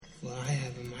Well, I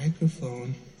have a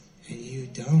microphone, and you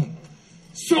don't.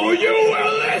 So you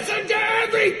will listen to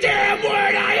every damn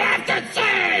word I have to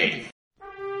say!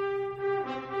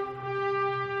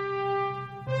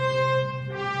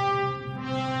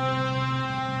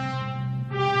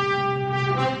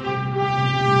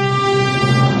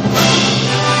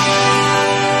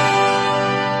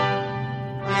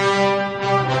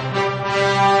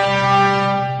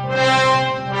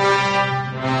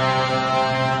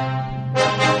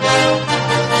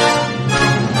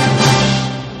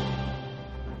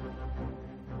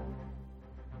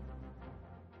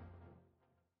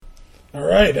 All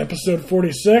right, episode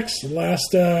 46, the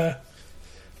last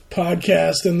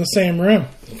podcast in the same room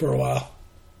for a while.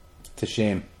 It's a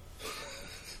shame.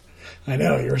 I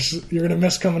know, you're going to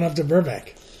miss coming up to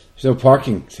Burbank. There's no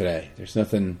parking today. There's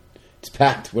nothing. It's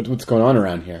packed. What's going on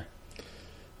around here?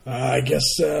 I guess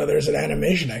there's an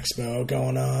animation expo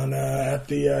going on at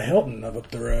the Hilton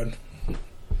up the road.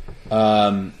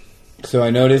 So I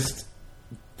noticed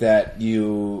that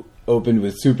you opened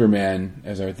with Superman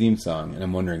as our theme song, and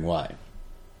I'm wondering why.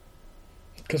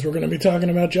 Because we're going to be talking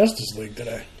about Justice League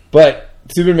today. But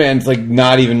Superman's like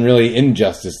not even really in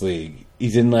Justice League.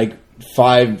 He's in like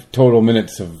 5 total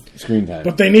minutes of screen time.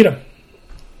 But they need him.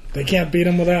 They can't beat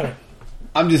him without him.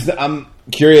 I'm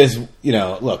curious,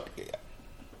 look,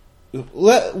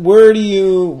 where do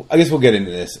you, I guess we'll get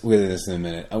into this. We'll get into this in a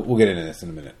minute. We'll get into this in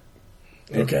a minute.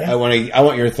 Okay. I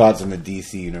want your thoughts on the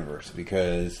DC universe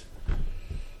because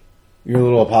you're a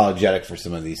little apologetic for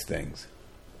some of these things.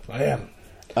 I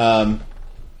am.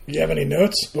 You have any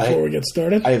notes before we get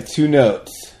started? I have 2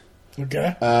 notes.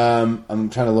 Okay. I'm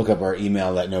trying to look up our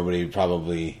email that nobody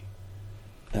probably...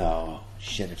 Oh,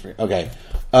 shit. Okay.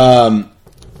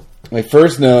 My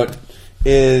first note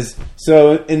is...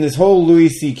 So, in this whole Louis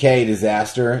C.K.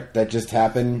 disaster that just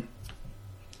happened...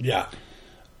 Yeah.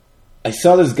 I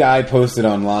saw this guy posted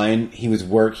online. He was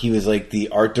like the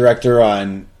art director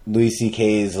on Louis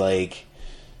C.K.'s like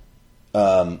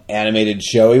animated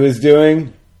show he was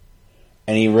doing.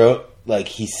 And he wrote, like,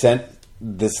 he sent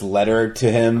this letter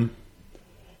to him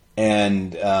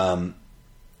and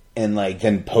like,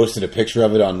 then posted a picture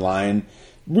of it online.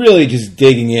 Really just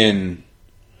digging in,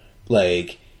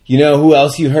 like, you know who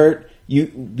else you hurt?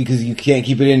 Because you can't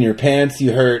keep it in your pants,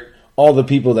 you hurt all the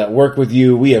people that work with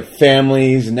you. We have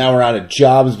families, and now we're out of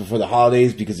jobs before the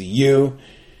holidays because of you.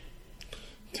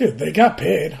 Dude, they got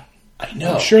paid. I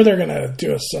know. I'm sure they're going to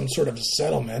do some sort of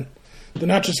settlement. They're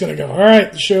not just going to go, all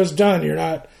right, the show's done.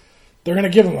 They're going to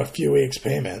give them a few weeks'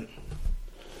 payment.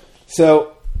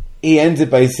 So he ends it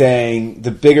by saying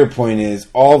the bigger point is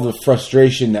all the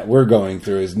frustration that we're going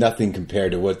through is nothing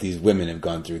compared to what these women have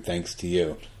gone through thanks to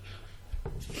you.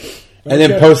 And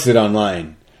then post it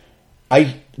online.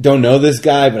 I don't know this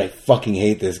guy, but I fucking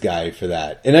hate this guy for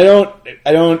that. And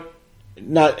I'm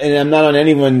not on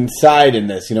anyone's side in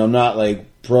this. I'm not like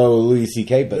pro Louis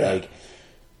C.K., but like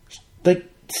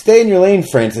stay in your lane,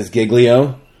 Francis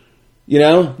Giglio.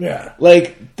 Yeah.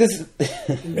 Like this.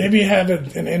 Maybe have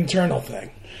an internal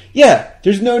thing. Yeah,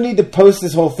 there's no need to post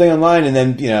this whole thing online and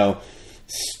then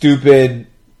stupid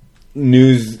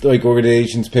news like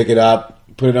organizations pick it up,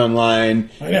 put it online.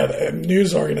 I know the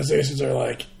news organizations are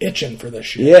like itching for this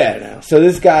shit. Yeah. Right now. So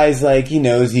this guy's like he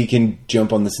knows he can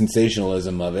jump on the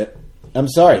sensationalism of it. I'm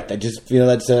sorry, I just feel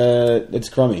that's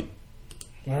crummy.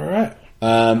 All right.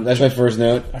 That's my first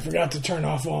note. I forgot to turn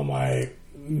off all my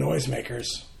noisemakers.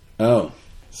 Oh.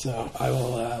 So I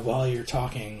will, while you're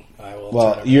talking, I will...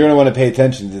 Well, you're going to want to pay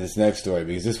attention to this next story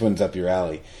because this one's up your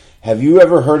alley. Have you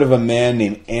ever heard of a man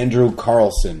named Andrew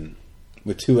Carlson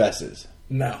with 2 S's?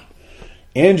 No.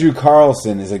 Andrew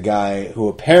Carlson is a guy who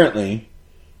apparently,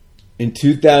 in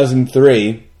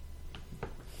 2003,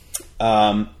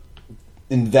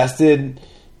 invested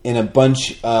in a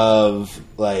bunch of,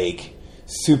 like,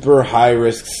 super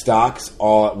high-risk stocks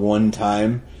all at one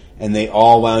time, and they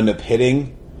all wound up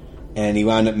hitting, and he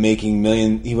wound up making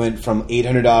he went from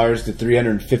 $800 to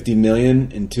 $350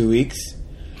 million in 2 weeks.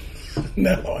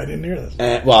 No, I didn't hear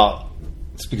this. Well,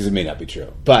 it's because it may not be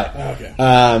true. But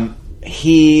okay.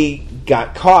 He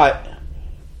got caught,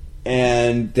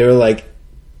 and they were like,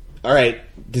 all right,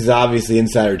 this is obviously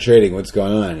insider trading. What's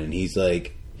going on? And he's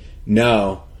like,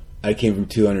 no, I came from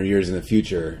 200 years in the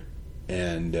future,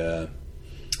 and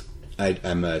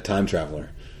I'm a time traveler.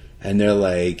 And they're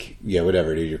like, yeah,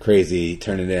 whatever, dude, you're crazy,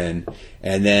 turn it in.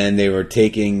 And then they were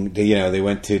they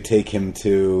went to take him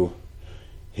to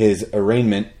his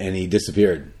arraignment, and he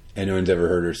disappeared. And no one's ever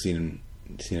heard or seen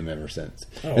him ever since.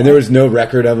 Oh, and there was no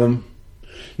record of him.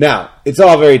 Now, it's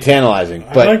all very tantalizing.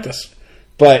 But, I like this.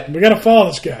 But we got to follow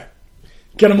this guy.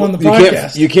 Get him on the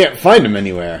podcast. You can't find him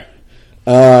anywhere.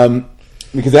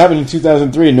 because it happened in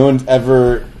 2003, and no one's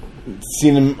ever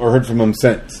seen him or heard from him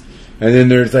since. And then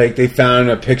there's like they found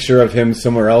a picture of him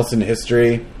somewhere else in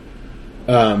history.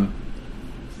 Now,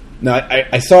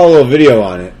 I saw a little video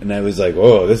on it, and I was like,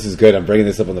 "Whoa, this is good! I'm bringing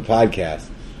this up on the podcast."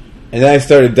 And then I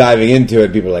started diving into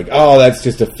it. People were like, "Oh, that's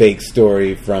just a fake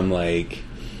story from like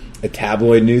a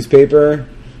tabloid newspaper."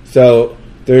 So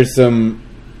there's some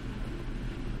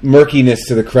murkiness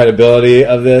to the credibility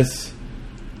of this,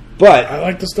 but I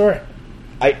like the story.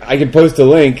 I can post a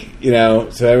link,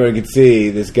 so everyone can see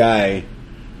this guy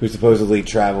who supposedly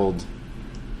traveled.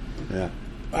 Yeah,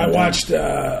 I watched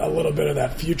a little bit of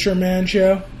that Future Man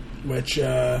show, which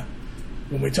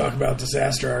when we talk about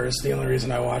disaster artists, the only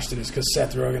reason I watched it is because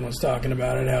Seth Rogen was talking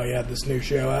about it, how he had this new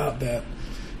show out that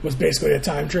was basically a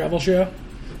time travel show.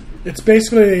 It's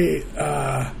basically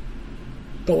The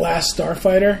Last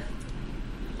Starfighter,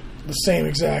 the same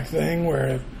exact thing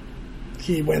where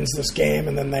he wins this game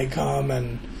and then they come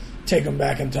and take him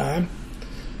back in time.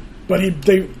 But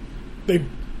I've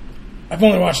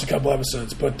only watched a couple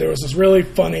episodes, but there was this really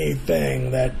funny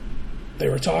thing that they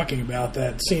were talking about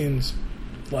that seems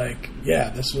like, yeah,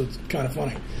 this was kind of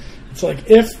funny. It's like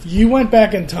if you went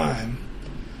back in time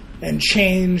and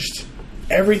changed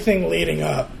everything leading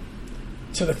up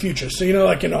to the future. So,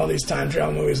 like in all these time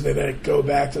travel movies, they go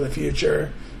back to the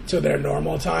future to their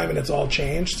normal time and it's all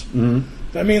changed. Mm-hmm.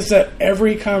 That means that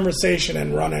every conversation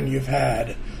and run-in you've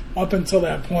had up until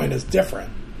that point is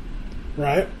different.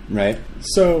 Right? Right.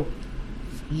 So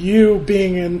you're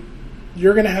going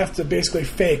to have to basically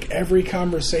fake every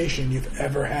conversation you've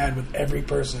ever had with every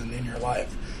person in your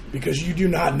life because you do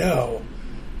not know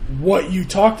what you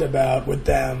talked about with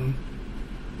them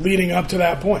leading up to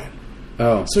that point.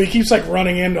 Oh. So he keeps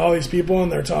running into all these people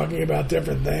and they're talking about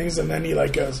different things and then he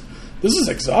goes, this is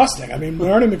exhausting. I mean,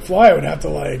 Marty McFly would have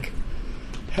to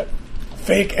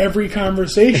fake every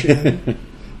conversation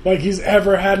he's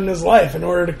ever had in his life in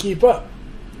order to keep up.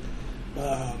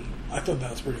 I thought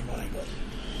that was pretty funny. But.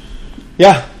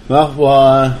 Yeah,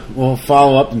 well, we'll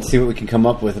follow up and see what we can come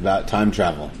up with about time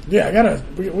travel. Yeah,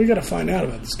 we gotta find out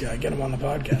about this guy. Get him on the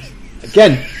podcast.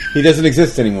 Again, he doesn't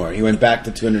exist anymore. He went back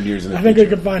to 200 years in the future. I think I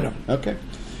could find him. Okay.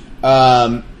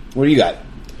 What do you got?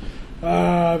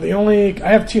 I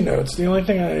have two notes. The only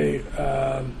thing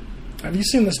have you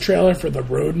seen this trailer for the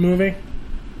Road movie?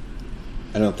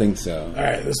 I don't think so. All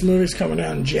right, this movie's coming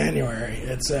out in January.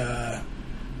 It's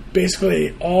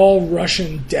basically all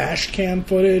Russian dash cam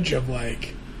footage of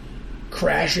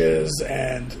crashes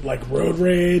and road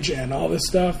rage and all this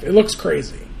stuff. It looks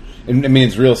crazy. I mean,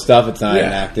 it's real stuff. It's not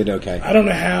enacted. Okay. I don't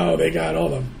know how they got all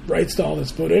the rights to all this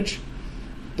footage,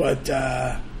 but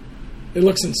it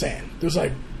looks insane. There's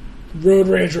road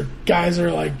rage where guys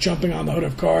are jumping on the hood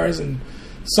of cars and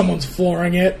someone's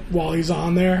flooring it while he's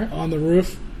on there on the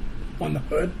roof on the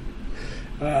hood.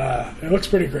 It looks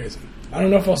pretty crazy. I don't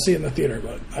know if I'll see it in the theater,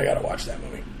 but I gotta watch that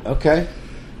movie. Okay.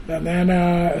 And then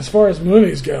as far as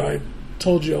movies go, I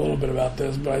told you a little bit about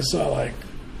this, but I saw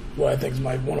what I think is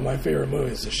one of my favorite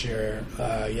movies this year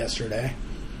yesterday.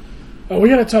 We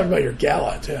got to talk about your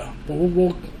gala too, but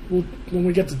we'll when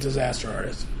we get to Disaster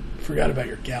Artist. Forgot about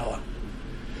your gala.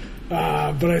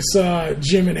 But I saw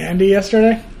Jim and Andy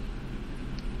yesterday.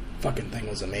 Fucking thing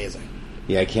was amazing.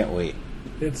 Yeah, I can't wait.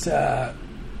 It's a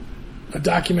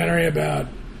documentary about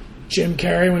Jim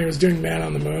Carrey when he was doing Man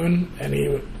on the Moon, and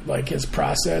he his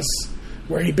process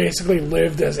where he basically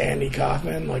lived as Andy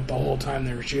Kaufman the whole time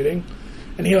they were shooting,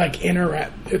 and he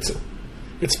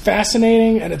It's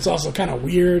fascinating, and it's also kind of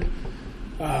weird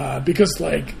because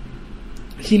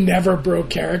he never broke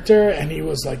character, and he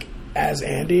was as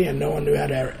Andy, and no one knew how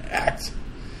to act.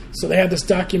 So they had this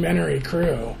documentary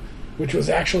crew, which was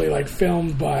actually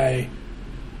filmed by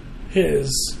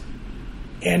his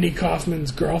Andy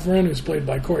Kaufman's girlfriend, who's played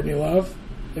by Courtney Love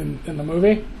in the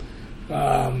movie,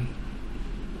 filming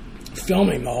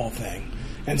the whole thing.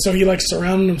 And so he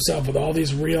surrounded himself with all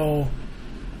these real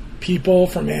people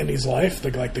from Andy's life,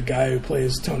 the guy who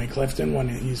plays Tony Clifton when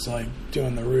he's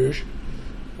doing the Rouge.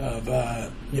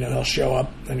 He'll show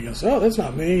up and he goes, "Oh, that's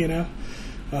not me,"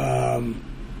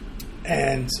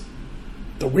 and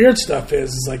the weird stuff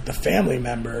is the family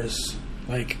members,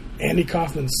 Andy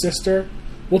Kaufman's sister.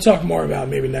 We'll talk more about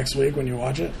it maybe next week when you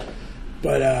watch it.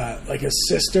 But his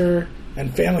sister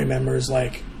and family members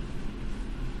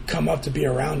come up to be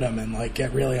around him and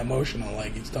get really emotional,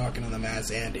 he's talking to them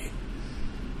as Andy.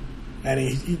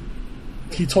 And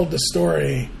he told the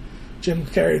story. Jim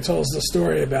Carrey tells the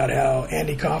story about how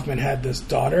Andy Kaufman had this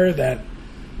daughter that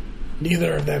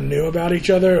neither of them knew about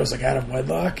each other. It was out of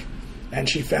wedlock, and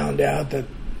she found out that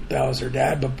was her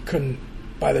dad, but couldn't.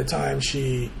 By the time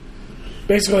he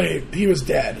was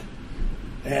dead,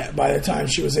 by the time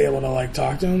she was able to like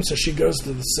talk to him. So she goes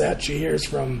to the set. She hears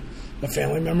from the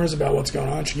family members about what's going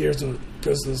on. She goes to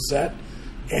the set.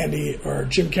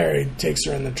 Jim Carrey takes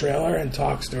her in the trailer and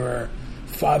talks to her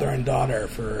father and daughter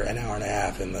for an hour and a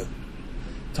half,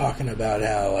 talking about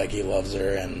how like he loves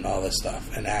her and all this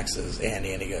stuff, and acts as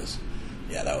Andy. And he goes,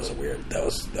 "Yeah, that was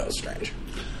strange."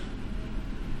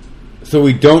 So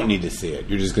we don't need to see it.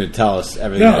 You're just going to tell us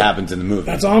everything that happens in the movie.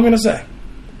 That's all I'm going to say.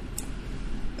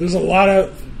 There's a lot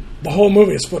of... The whole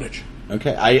movie is footage.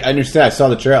 Okay, I understand. I saw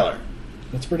the trailer.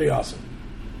 That's pretty awesome.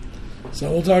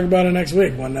 So we'll talk about it next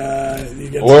week when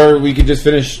you get... Or we could just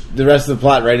finish the rest of the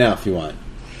plot right now if you want.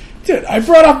 Dude, I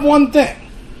brought up one thing.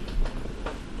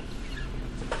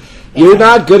 You're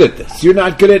not good at this. You're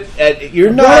not good at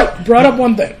you're not... Brought up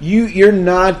one thing. You're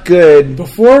not good...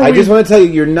 I just want to tell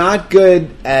you, you're not good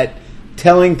at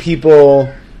telling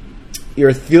people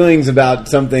your feelings about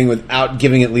something without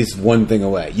giving at least one thing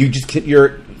away.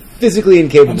 You're physically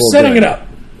incapable. I'm setting it up.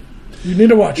 You need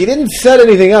to watch it. You didn't set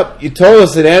anything up. You told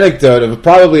us an anecdote of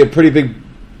probably a pretty big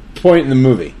point in the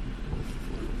movie.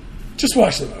 Just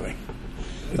watch the movie.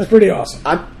 It's pretty awesome.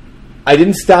 I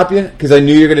didn't stop you because I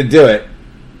knew you were going to do it.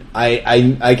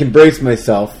 I can brace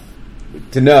myself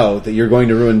to know that you're going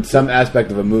to ruin some aspect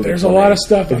of a movie. There's a lot of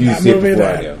stuff in that movie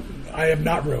that I have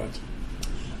not ruined.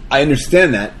 I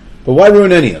understand that, but why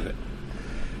ruin any of it?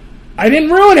 I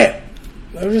didn't ruin it.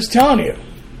 I was just telling you.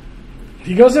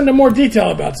 He goes into more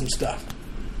detail about some stuff.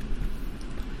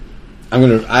 I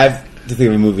have to think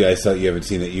of a movie I saw that you haven't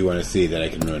seen that you want to see that I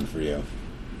can ruin for you.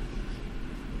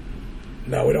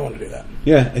 No, we don't want to do that.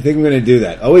 Yeah, I think I'm going to do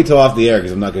that. I'll wait till off the air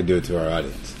because I'm not going to do it to our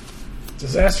audience.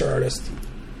 Disaster Artist.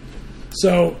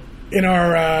 So, in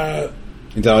our...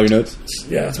 Into all your notes?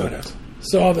 Yeah, that's my notes.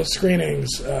 So all the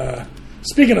screenings...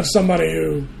 speaking of somebody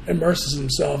who immerses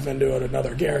himself into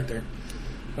another character,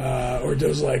 or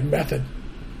does like method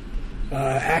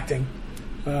acting,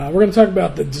 we're going to talk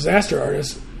about the Disaster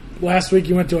Artist. Last week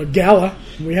you went to a gala.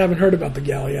 We haven't heard about the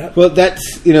gala yet. Well,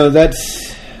 that's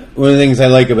one of the things I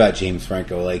like about James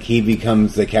Franco. Like, he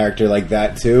becomes the character like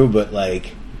that too, but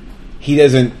like he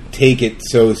doesn't take it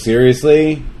so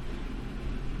seriously.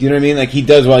 Do you know what I mean? Like, he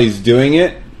does while he's doing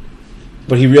it,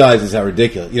 but he realizes how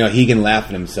ridiculous. He can laugh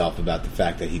at himself about the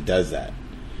fact that he does that.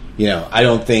 I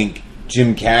don't think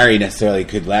Jim Carrey necessarily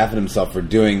could laugh at himself for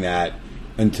doing that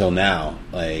until now.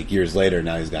 Like, years later,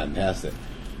 now he's gotten past it.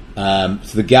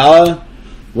 So the gala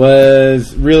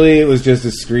was just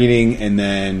a screening and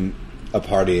then a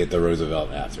party at the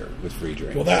Roosevelt after with free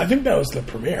drinks. Well, I think that was the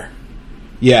premiere.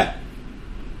 Yeah.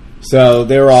 So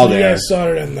they were all there. You guys saw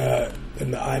it in the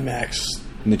IMAX,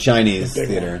 in the Chinese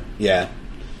theater. One. Yeah.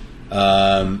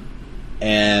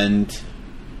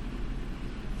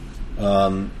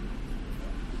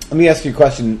 Let me ask you a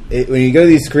question. When you go to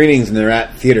these screenings and they're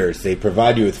at theaters, they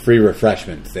provide you with free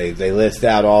refreshments. They list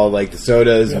out all like the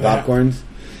sodas and popcorns.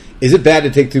 Is it bad to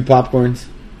take 2 popcorns?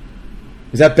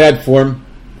 Is that bad form?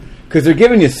 Because they're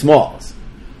giving you smalls.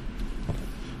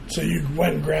 So you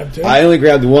went and grabbed 2? I only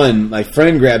grabbed 1. My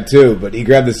friend grabbed 2, but he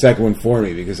grabbed the second one for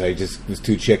me because I just was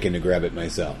too chicken to grab it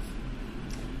myself.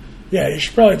 Yeah, you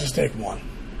should probably just take 1.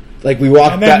 Like, we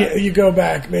walk and then you go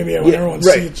back maybe when everyone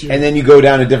seats you. And then you go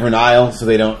down a different aisle so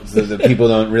the people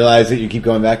don't realize that you keep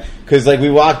going back. Because, like,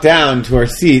 we walked down to our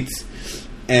seats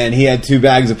and he had 2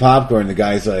 bags of popcorn. The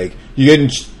guy's like,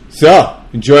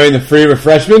 enjoying the free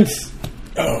refreshments?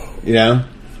 Oh. You know?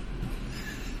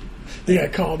 You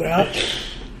got called out?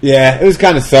 Yeah, it was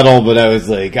kind of subtle, but I was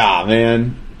like,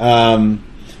 man. But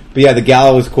yeah, the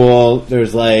gala was cool.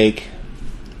 There's like...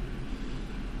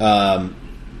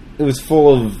 it was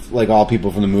full of like all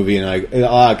people from the movie and like a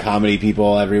lot of comedy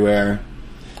people everywhere.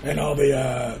 And all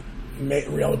the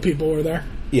real people were there?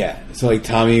 Yeah. So like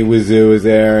Tommy Wiseau was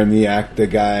there and the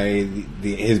guy,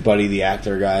 his buddy, the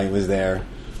actor guy was there.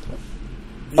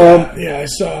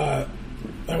 Yeah,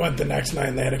 I went the next night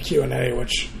and they had a Q&A,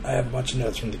 which I have a bunch of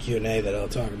notes from the Q&A that I'll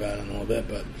talk about in a little bit,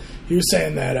 but he was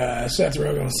saying that Seth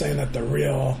Rogen was saying that the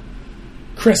real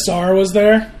Chris R was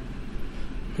there,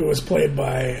 who was played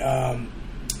by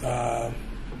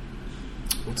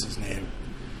what's his name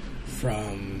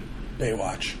from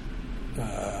Baywatch?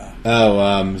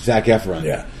 Zac Efron.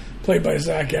 Yeah, played by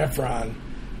Zac Efron.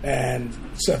 And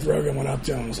Seth Rogen went up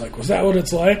to him and was like, "Was that what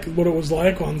it's like? What it was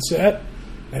like on set?"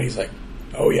 And he's like,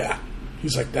 "Oh yeah."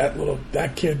 He's like,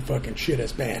 that kid fucking shit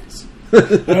his pants.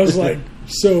 I was like,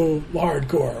 so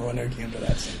hardcore when it came to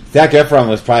that scene. Zac Efron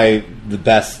was probably the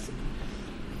best.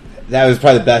 That was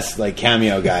probably the best like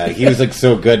cameo guy. Like, he was like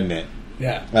so good in it.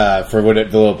 Yeah. For the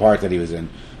little part that he was in.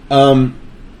 But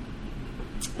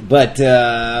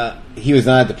he was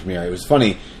not at the premiere. It was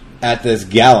funny. At this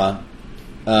gala,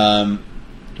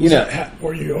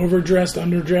 Were you overdressed,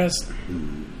 underdressed?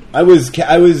 I was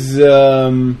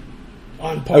On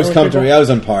par? I was with comfortable. people? I was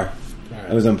on par. Right.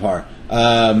 I was on par.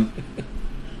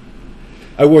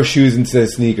 I wore shoes instead of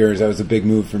sneakers. That was a big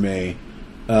move for me.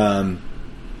 I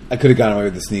could have gotten away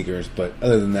with the sneakers, but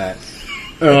other than that,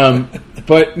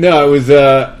 but no,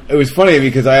 it was funny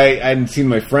because I hadn't seen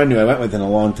my friend who I went with in a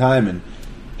long time, and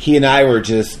he and I were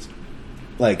just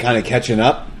like kind of catching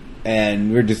up, and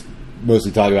we were just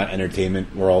mostly talking about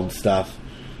entertainment world stuff,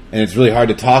 and it's really hard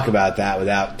to talk about that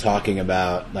without talking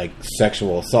about like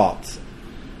sexual assaults.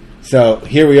 So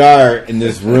here we are in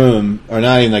this room, or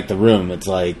not even like the room, it's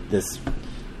like this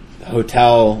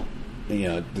hotel,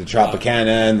 the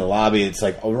Tropicana and the lobby. It's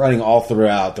like running all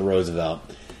throughout the Roosevelt,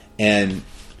 and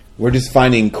we're just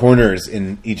finding corners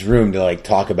in each room to like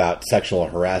talk about sexual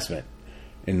harassment.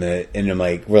 And I'm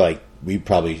like, we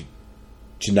probably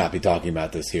should not be talking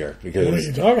about this here because What are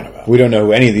you talking about? we don't know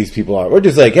who any of these people are. We're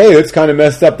just like, hey, it's kind of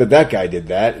messed up that guy did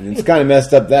that, and it's kind of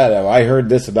messed up that I heard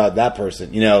this about that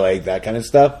person, like that kind of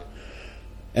stuff.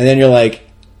 And then you're like,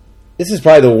 this is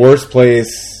probably the worst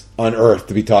place on earth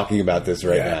to be talking about this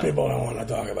right now. People don't want to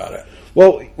talk about it.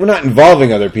 Well, we're not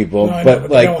involving other people, No, I but know,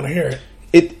 but like, they don't want to hear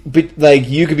it. But like,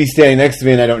 you could be standing next to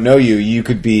me and I don't know you. You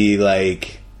could be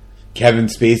like Kevin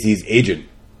Spacey's agent.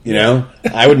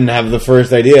 I wouldn't have the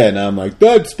first idea, and I'm like,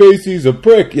 that Spacey's a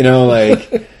prick. It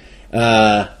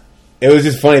was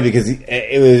just funny because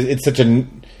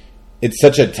it's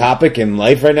such a topic in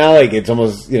life right now. Like, it's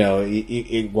almost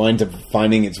it winds up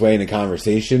finding its way into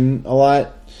conversation a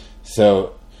lot.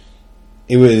 So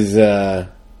it was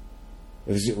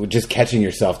just catching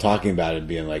yourself talking about it and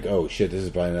being like, oh shit, this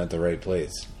is probably not the right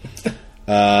place.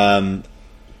 But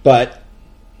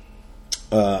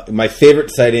my favorite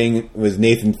sighting was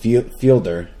Nathan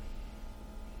Fielder.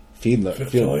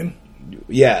 Fillion?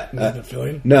 Yeah. Nathan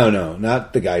Fillion? No,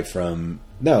 not the guy from...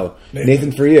 No,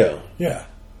 Nathan For You. Yeah.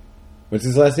 What's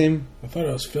his last name? I thought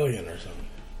it was Fillion or something.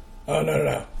 Oh,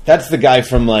 no. That's the guy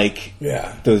from, like...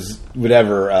 Yeah. Those,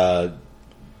 whatever,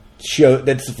 show...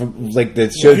 That's from, like, the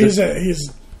show...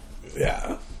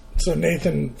 Yeah. So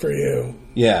Nathan For You.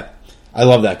 Yeah. I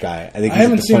love that guy. I think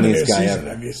he's the funniest guy ever.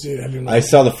 Have you seen it? I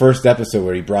saw the first episode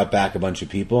where he brought back a bunch of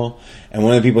people, and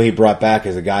one of the people he brought back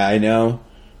is a guy I know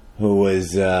who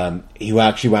was he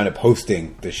actually wound up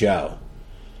hosting the show,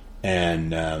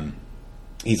 and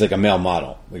he's like a male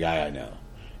model, the guy I know,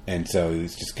 and so he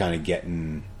was just kind of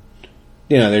getting,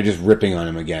 they're just ripping on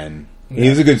him again. Yeah. He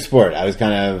was a good sport. I was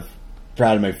kind of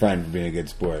proud of my friend for being a good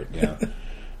sport,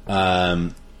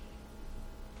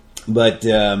 but.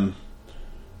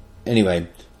 Anyway,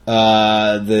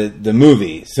 the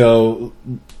movie. So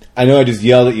I know I just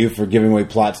yelled at you for giving away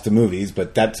plots to movies,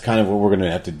 but that's kind of what we're going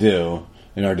to have to do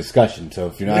in our discussion. So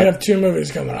if you're not, we have 2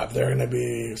 movies coming up. They're going to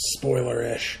be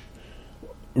spoiler-ish,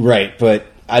 right? But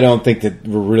I don't think that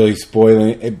we're really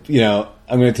spoiling. I'm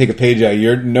going to take a page out of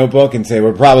your notebook and say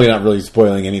we're probably not really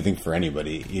spoiling anything for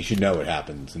anybody. You should know what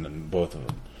happens in both of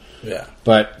them. Yeah.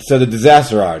 But so the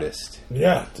Disaster Artist.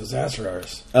 Yeah, Disaster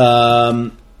Artist.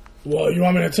 Well, you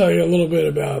want me to tell you a little bit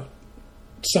about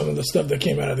some of the stuff that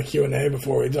came out of the Q&A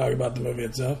before we talk about the movie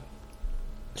itself?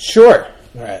 Sure.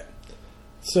 All right.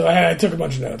 So I took a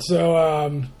bunch of notes.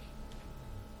 So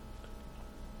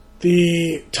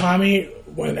Tommy,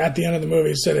 when at the end of the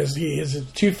movie, said his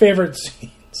 2 favorite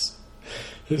scenes.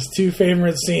 His 2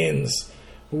 favorite scenes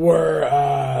were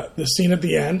the scene at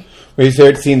the end. Were your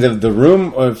favorite scenes of the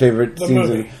room or favorite scenes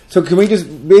movie. So can we just,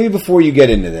 maybe before you get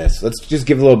into this, let's just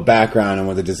give a little background on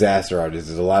what the Disaster Artist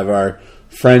is. A lot of our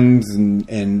friends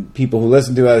and people who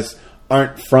listen to us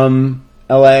aren't from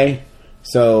LA,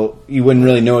 so you wouldn't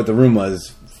really know what the room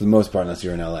was for the most part unless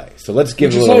you're in LA. So let's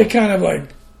give Which a is little... like kind of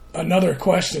like another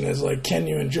question is like, can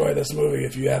you enjoy this movie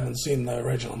if you haven't seen the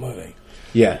original movie?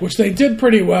 Yeah. Which they did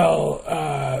pretty well.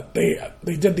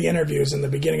 They did the interviews in the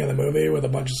beginning of the movie with a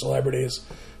bunch of celebrities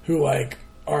who like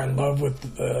are in love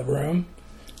with the room,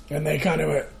 and they kind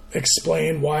of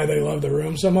explain why they love the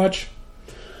room so much.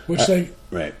 Which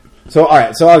right. So all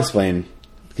right. So I'll explain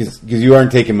because you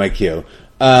aren't taking my cue.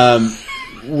 The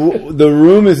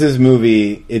Room is this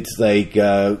movie. It's like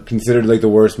considered like the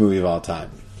worst movie of all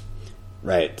time.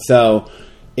 Right. So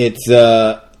it's.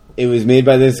 It was made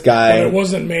by this guy. But it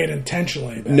wasn't made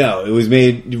intentionally. No, it was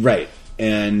made... Right.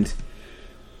 And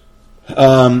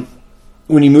when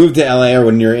you moved to LA, or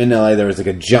when you're in LA, there was like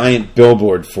a giant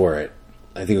billboard for it.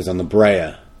 I think it was on La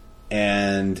Brea.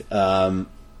 And,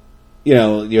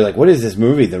 you're like, what is this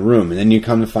movie, The Room? And then you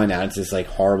come to find out it's this like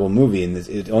horrible movie. And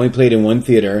it only played in one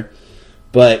theater.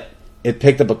 But it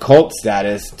picked up a cult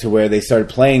status to where they started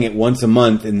playing it once a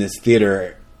month in this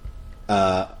theater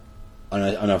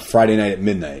on a Friday night at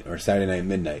midnight or Saturday night at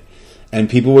midnight, and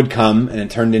people would come, and it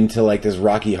turned into like this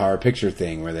Rocky Horror Picture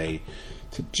thing where they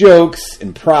took jokes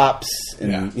and props,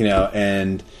 and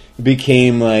and it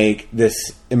became like this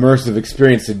immersive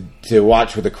experience to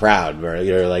watch with a crowd where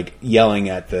you're like yelling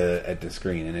at the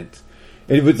screen, and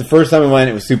it was the first time I went.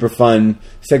 It was super fun.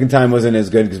 Second time wasn't as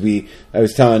good because I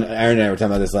was telling Aaron and I were talking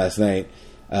about this last night.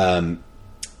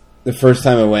 The first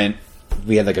time I went,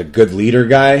 we had like a good leader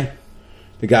guy.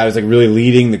 The guy was like really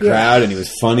leading the crowd, and he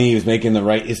was funny. He was making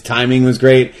his timing was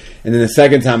great. And then the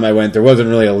second time I went, there wasn't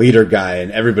really a leader guy,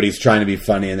 and everybody's trying to be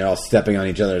funny, and they're all stepping on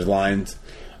each other's lines.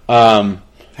 How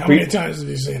many times have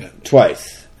you seen it?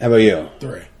 Twice. How about you?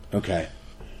 3. Okay.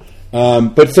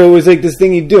 But so it was like this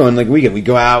thing you'd do on like weekend. We'd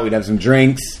go out, we'd have some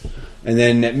drinks, and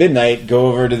then at midnight go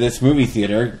over to this movie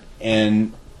theater,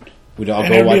 and we'd all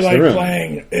go watch The Room.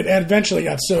 Playing, it eventually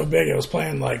got so big it was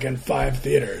playing like in 5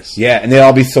 theaters. Yeah, and they'd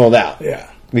all be sold out. Yeah.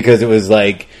 Because it was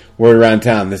like, word around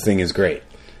town, this thing is great.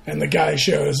 And the guy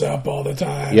shows up all the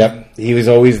time. Yep. He was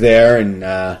always there, and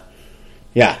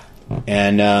yeah.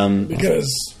 And because,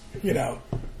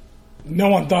 no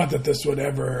one thought that this would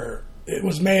ever... It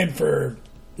was made for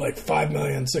like $5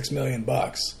 million, $6 million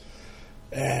bucks.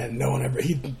 And no one ever...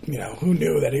 who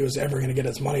knew that he was ever going to get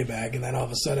his money back? And then all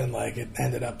of a sudden, like, it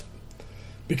ended up...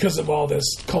 Because of all this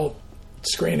cult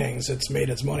screenings, it's made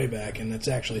its money back, and it's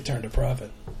actually turned a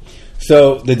profit.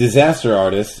 So, The Disaster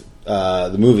Artist,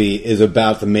 the movie, is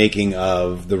about the making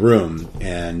of The Room,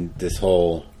 and this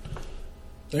whole...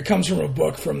 It comes from a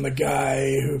book from the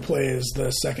guy who plays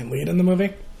the second lead in the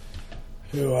movie,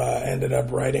 who ended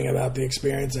up writing about the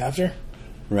experience after.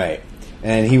 Right.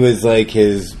 And he was like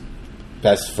his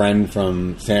best friend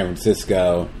from San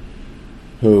Francisco,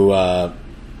 who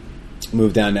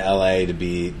moved down to L.A. to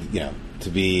be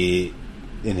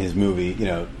in his movie,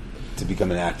 to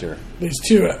become an actor. These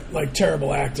two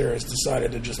terrible actors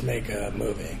decided to just make a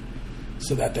movie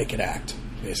so that they could act,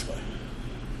 basically.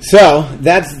 So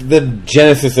that's the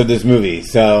genesis of this movie.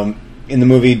 So in the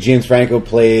movie, James Franco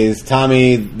plays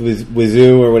Tommy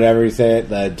Wiseau, or whatever you say it,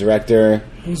 the director.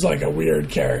 Who's like a weird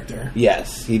character.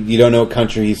 Yes, you don't know what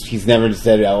country he's never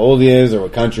said how old he is or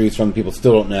what country he's from. People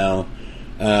still don't know.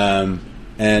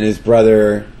 And his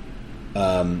brother,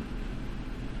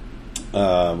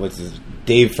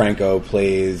 Dave Franco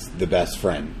plays the best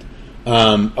friend.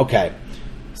 Okay.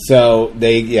 So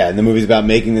and the movie's about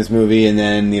making this movie and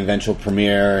then the eventual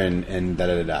premiere and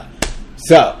da-da-da-da.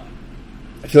 So,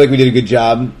 I feel like we did a good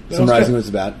job summarizing what it's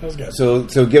about. That was good.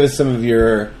 So give us some of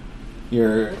your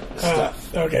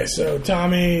stuff. Okay, so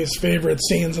Tommy's favorite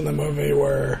scenes in the movie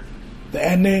were the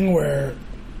ending, where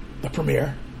the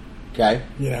premiere. Okay.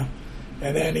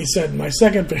 And then he said, my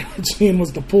second favorite scene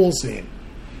was the pool scene,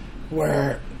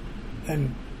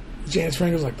 and James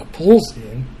Franco's like, the pool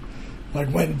scene? Like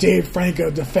when Dave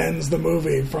Franco defends the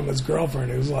movie from his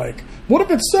girlfriend, who's like, what if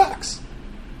it sucks?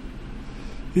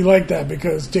 He liked that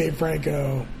because Dave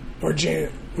Franco, was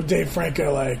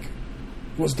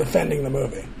defending the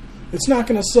movie. It's not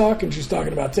going to suck, and she's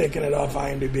talking about taking it off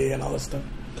IMDb and all this stuff.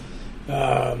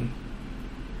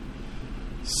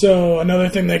 So another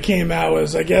thing that came out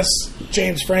was, I guess,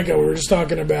 James Franco, we were just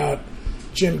talking about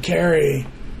Jim Carrey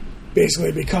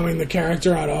basically becoming the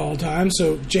character at all times.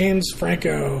 So James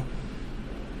Franco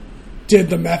did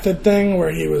the method thing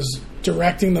where he was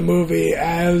directing the movie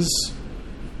as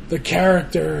the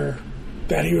character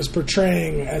that he was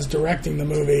portraying as directing the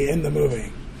movie in the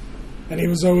movie. And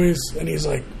he's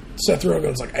like, Seth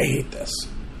Rogen's like, I hate this.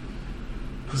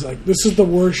 He's like, this is the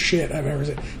worst shit I've ever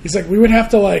seen. He's like, we would have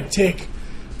to take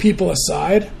people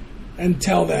aside and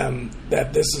tell them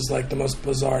that this is the most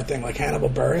bizarre thing, like Hannibal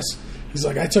Buress. He's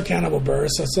like, I took Hannibal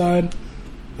Buress aside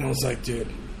and I was like, dude,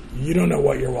 you don't know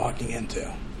what you're walking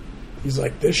into. He's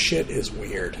like, this shit is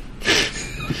weird.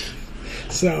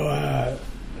 So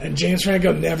and James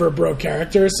Franco never broke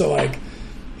character, so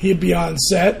he'd be on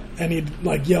set and he'd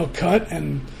yell cut,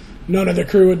 and none of the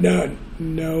crew would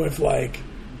know if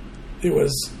it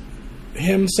was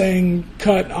him saying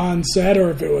cut on set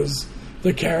or if it was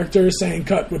the character saying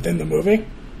cut within the movie.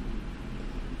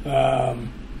 And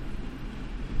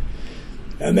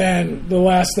then the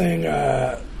last thing,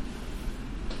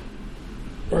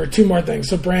 or two more things.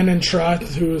 So Brandon Trott,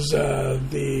 who's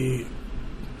the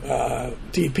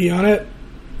DP on it,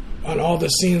 on all the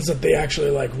scenes that they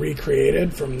actually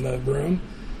recreated from The Room,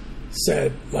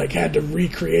 said had to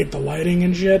recreate the lighting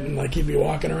and shit, and he'd be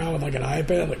walking around with an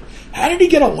iPad, how did he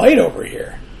get a light over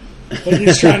here?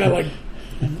 He's trying to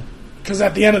because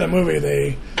at the end of the movie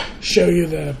they show you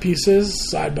the pieces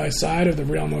side by side of the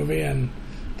real movie and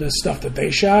the stuff that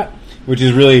they shot, which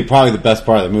is really probably the best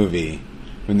part of the movie,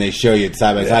 when they show you it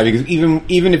side by side, because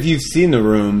even if you've seen The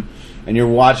Room and you're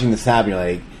watching this happen, you're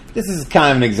like, this is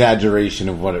kind of an exaggeration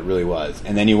of what it really was,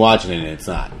 and then you watch it and it's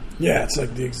not. Yeah, it's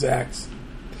like the exact,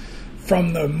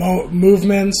 from the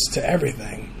movements to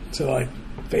everything, to like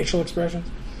facial expressions.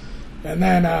 And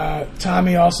then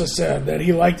Tommy also said that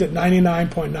he liked it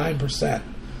 99.9%.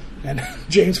 And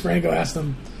James Franco asked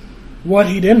him what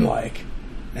he didn't like.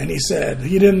 And he said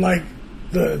he didn't like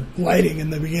the lighting in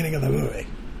the beginning of the movie.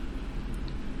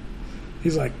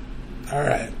 He's like, all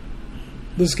right,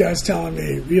 this guy's telling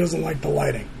me he doesn't like the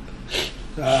lighting.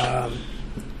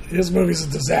 His movie's a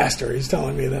disaster. He's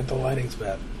telling me that the lighting's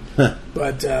bad. Huh.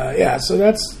 But, yeah, so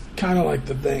that's kind of like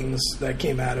the things that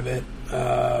came out of it.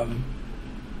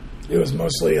 It was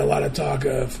mostly a lot of talk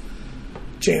of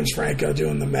James Franco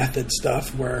doing the method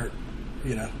stuff where,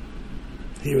 you know,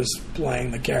 he was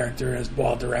playing the character as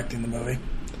while directing the movie.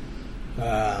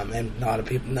 And not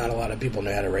a lot of people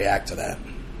knew how to react to that.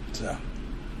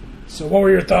 So what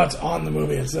were your thoughts on the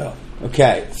movie itself?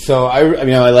 Okay, so I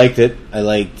liked it.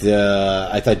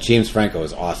 I thought James Franco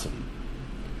was awesome.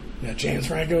 Yeah, James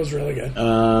Franco was really good.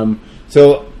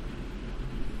 So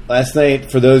last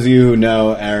night, for those of you who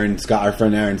know our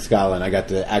friend Aaron Scotland, I got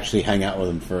to actually hang out with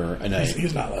him for a night.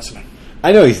 He's not listening.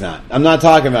 I know he's not. I'm not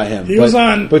talking about him. He was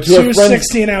on two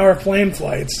 16-hour plane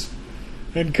flights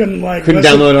and couldn't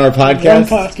download our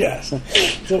podcast? One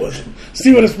podcast. To listen.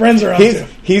 See what his friends are up to.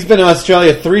 He's been to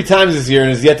Australia 3 times this year and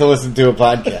has yet to listen to a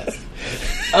podcast.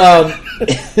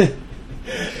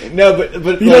 No,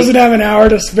 but he doesn't have an hour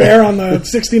to spare on the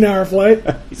 16-hour flight.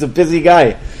 He's a busy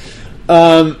guy.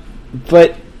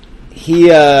 But he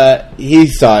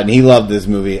saw it and he loved this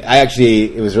movie.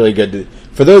 It was really good.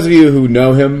 For those of you who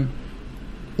know him,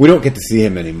 we don't get to see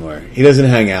him anymore. He doesn't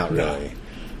hang out really.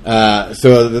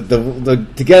 So the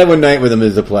together one night with him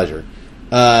is a pleasure.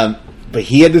 But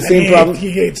he had the same problem.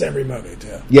 He hates every movie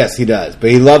too. Yes, he does. But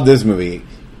he loved this movie.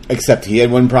 Except he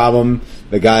had one problem.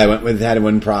 The guy I went with had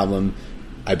one problem.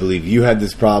 I believe you had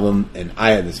this problem, and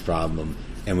I had this problem,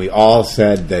 and we all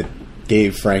said that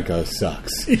Dave Franco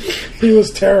sucks. He was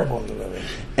terrible in the movie.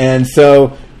 And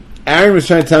so Aaron was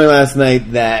trying to tell me last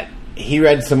night that he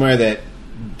read somewhere that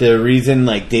the reason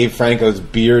like Dave Franco's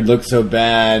beard looked so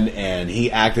bad and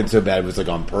he acted so bad was like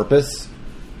on purpose.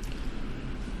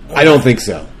 Okay. I don't think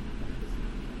so.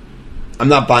 I'm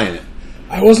not buying it.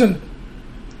 I wasn't.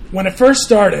 When it first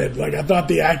started, like I thought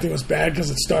the acting was bad because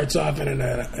it starts off in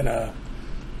a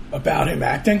about him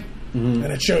acting, and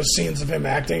it shows scenes of him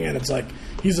acting, and it's like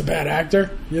he's a bad actor,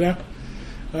 you know.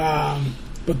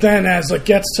 But then as it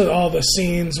gets to all the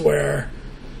scenes where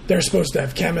they're supposed to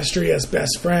have chemistry as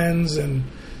best friends, and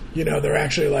you know they're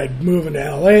actually like moving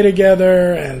to LA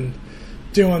together and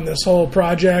doing this whole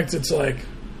project, it's like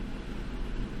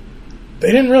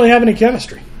they didn't really have any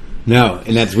chemistry. No,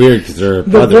 and that's weird because they're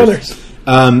brothers.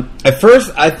 At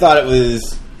first, I thought it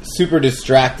was super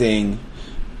distracting,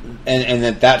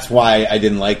 and that's why I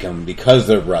didn't like him, because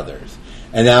they're brothers.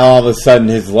 And now all of a sudden,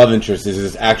 his love interest is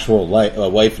his actual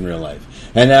wife in real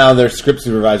life. And now their script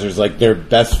supervisor is like their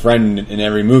best friend in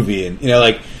every movie. And, you know,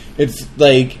 like, it's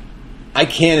like, I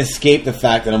can't escape the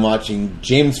fact that I'm watching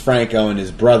James Franco and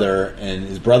his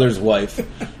brother's wife,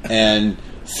 and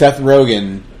Seth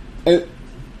Rogen.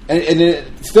 And it,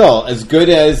 still, as good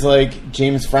as, like,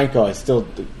 James Franco, I still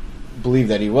believe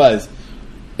that he was,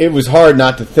 it was hard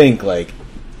not to think, like,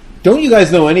 don't you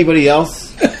guys know anybody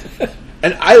else?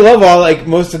 And I love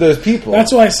most of those people.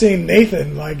 That's why seeing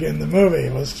Nathan, like, in the movie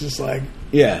was just, like...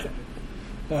 Yeah.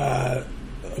 A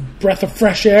breath of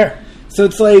fresh air. So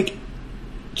it's, like,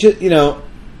 just, you know,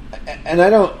 and I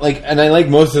don't, like, and I like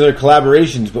most of their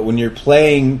collaborations, but when you're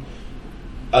playing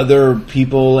other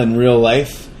people in real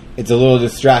life, it's a little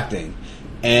distracting.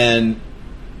 And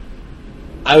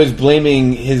I was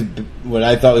blaming what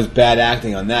I thought was bad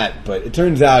acting on that, but it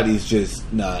turns out he's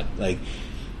just not. Like,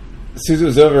 as soon as it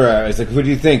was over, I was like, who do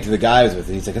you think? To the guy I was with.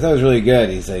 And he's like, I thought it was really good.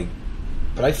 He's like,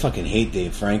 but I fucking hate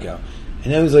Dave Franco.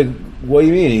 And I was like, what do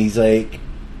you mean? And he's like,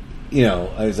 you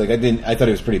know, I was like, I thought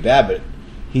he was pretty bad, but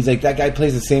he's like, that guy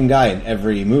plays the same guy in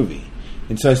every movie.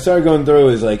 And so I started going through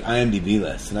his, like, IMDb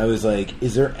list, and I was like,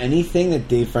 is there anything that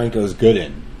Dave Franco is good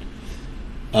in?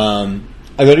 I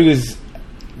thought he was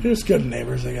good in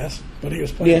Neighbors, I guess, but he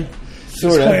was playing. Yeah,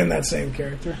 sort of playing that same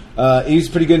character. He was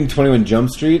pretty good in 21 Jump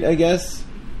Street, I guess.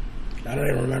 I don't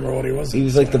even remember what he was. He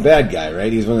was like the bad guy,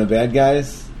 right? He was one of the bad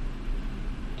guys.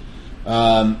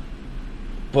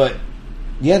 But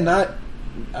yeah,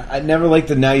 I never liked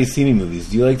the Now You See Me movies.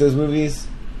 Do you like those movies?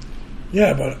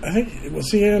 Yeah, but I think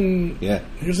was he in? Yeah,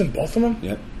 he was in both of them.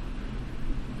 Yep.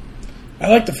 I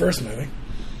liked the first movie.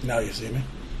 Now You See Me.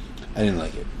 I didn't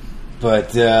like it,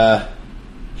 but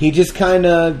he just kind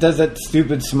of does that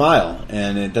stupid smile,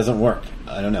 and it doesn't work.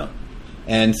 I don't know.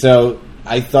 And so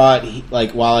I thought,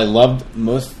 while I loved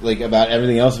most, about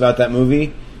everything else about that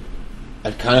movie,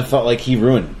 I kind of felt like he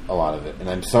ruined a lot of it. And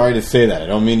I'm sorry to say that. I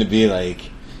don't mean to be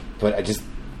but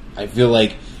I feel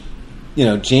like,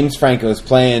 James Franco's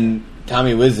playing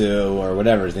Tommy Wiseau, or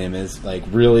whatever his name is,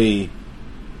 really,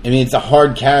 I mean, it's a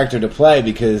hard character to play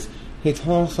because he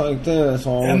talks like this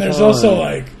all the time. And there's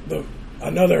also,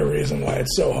 another reason why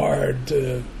it's so hard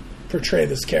to portray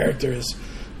this character is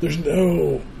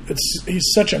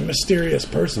he's such a mysterious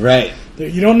person. Right.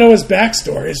 You don't know his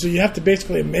backstory, so you have to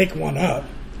basically make one up.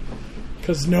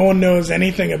 Because no one knows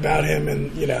anything about him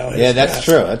and, his that's past.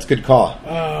 true. That's a good call.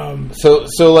 So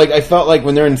I felt like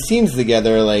when they're in scenes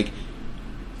together,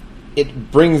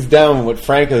 it brings down what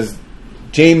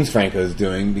James Franco's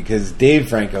doing, because Dave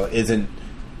Franco isn't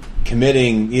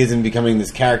becoming this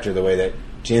character the way that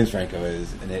James Franco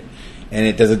is, and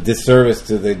it does a disservice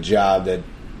to the job that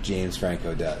James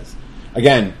Franco does.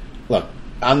 Again, look,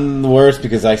 I'm the worst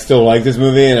because I still like this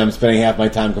movie and I'm spending half my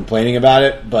time complaining about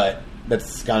it, but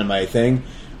that's kind of my thing.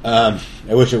 I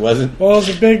wish it wasn't. Well, it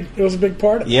was a big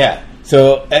part of it. Yeah.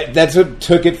 So that's what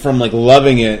took it from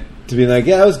loving it to being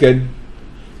yeah, it was good.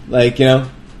 Yeah.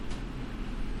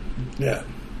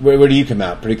 Where do you come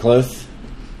out? Pretty close?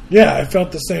 Yeah, I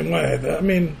felt the same way. I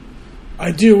mean,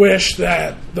 I do wish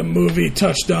that the movie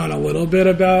touched on a little bit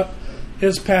about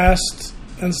his past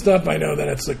and stuff. I know that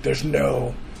it's there's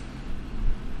no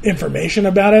information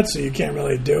about it, so you can't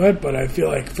really do it, but I feel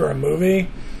like for a movie,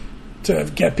 to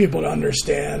get people to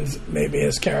understand maybe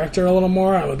his character a little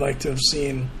more, I would like to have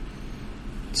seen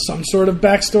some sort of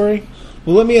backstory.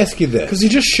 Well, let me ask you this. Because he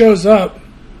just shows up,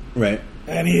 right?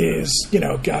 And he's,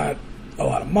 got a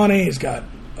lot of money. He's got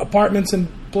apartments in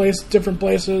different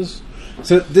places.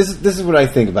 So this is what I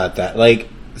think about that.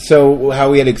 So how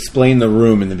we had explained The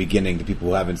Room in the beginning to people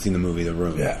who haven't seen the movie The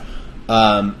Room. Yeah.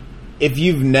 If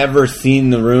you've never seen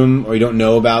The Room, or you don't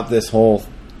know about this whole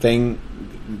thing,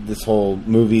 this whole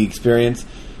movie experience,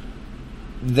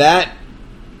 that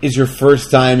is your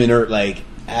first time in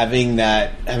having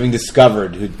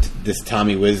discovered who this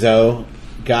Tommy Wiseau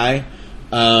guy.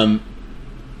 I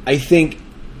think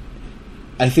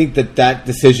that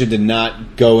decision to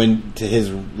not go into his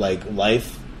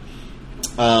life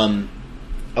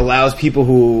allows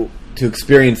people to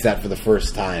experience that for the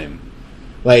first time.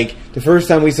 The first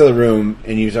time we saw The Room,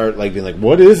 and you start being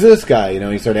what is this guy?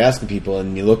 You start asking people,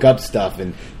 and you look up stuff,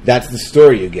 and that's the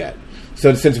story you get.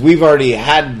 So since we've already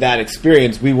had that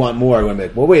experience, we want more. I want to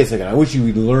be well, wait a second, I wish you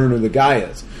would learn who the guy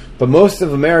is. But most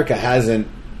of America hasn't.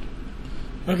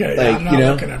 Okay, yeah, I'm not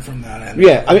looking at it from that end.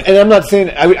 Yeah, and I'm not saying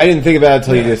I didn't think about it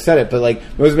until you just said it, but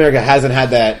most of America hasn't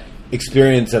had that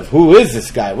experience of who is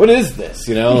this guy? What is this?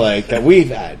 That we've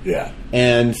had. Yeah,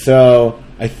 and so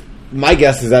my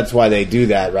guess is that's why they do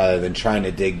that rather than trying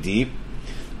to dig deep,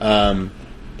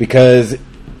 because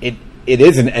it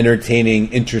is an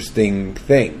entertaining, interesting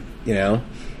thing.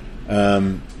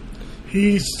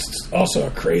 He's also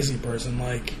a crazy person.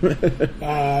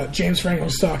 James Franco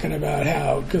was talking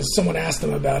about because someone asked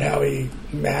him about how he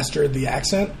mastered the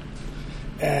accent,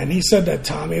 and he said that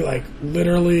Tommy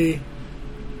literally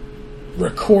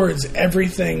records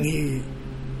everything he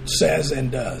says and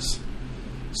does.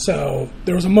 So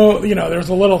there was there was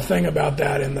a little thing about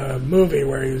that in the movie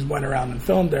where he went around and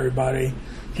filmed everybody.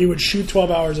 He would shoot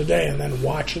 12 hours a day and then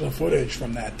watch the footage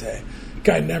from that day.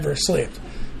 Guy never slept,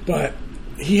 but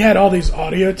he had all these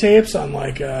audio tapes on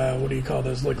what do you call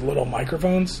those little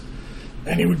microphones,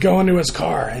 and he would go into his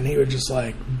car and he would just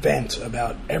vent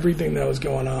about everything that was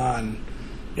going on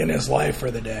in his life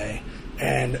for the day.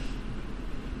 And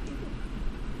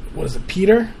what is it,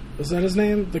 Peter? Was that his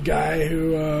name? The guy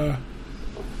who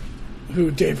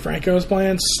Dave Franco was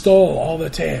playing stole all the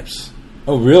tapes.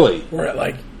 Oh, really?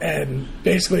 And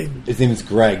basically his name is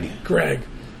Greg. Greg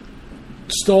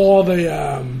stole all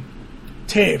the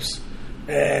tapes,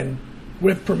 and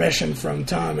with permission from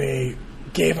Tommy,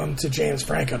 gave them to James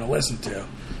Franco to listen to.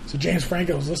 So James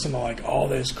Franco was listening to all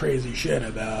this crazy shit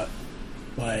about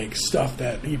stuff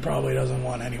that he probably doesn't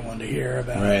want anyone to hear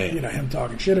about. Right. Him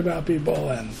talking shit about people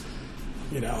and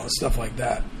stuff like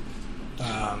that.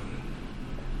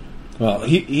 Well,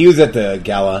 he was at the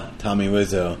gala, Tommy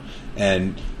Wiseau,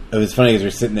 and it was funny because we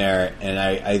were sitting there, and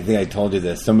I think I told you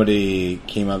this. Somebody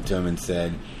came up to him and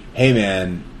said, "Hey,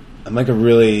 man, I'm I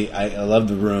love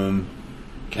The Room.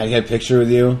 Can I get a picture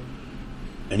with you?"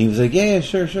 And he was like, "Yeah,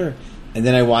 sure." And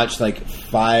then I watched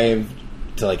 5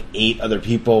 to 8 other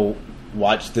people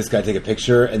watch this guy take a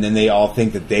picture, and then they all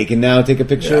think that they can now take a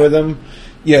picture with him.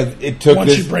 Yeah, it took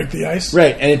once you break the ice,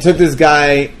 right? And it took this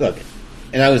guy. Look,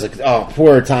 And I was like, oh,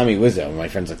 poor Tommy Wiseau. And my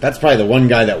friend's like, that's probably the one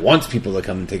guy that wants people to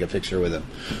come and take a picture with him.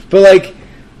 But, like,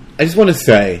 I just want to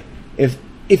say, if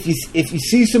you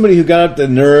see somebody who got up the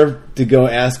nerve to go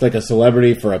ask, like, a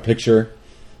celebrity for a picture,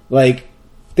 like,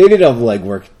 they did all the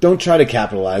legwork. Don't try to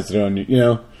capitalize it on you, you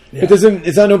know? Yeah.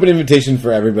 It's not an open invitation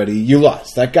for everybody. You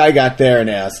lost. That guy got there and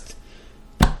asked.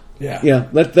 Yeah. Yeah,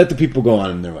 let the people go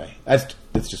on in their way. That's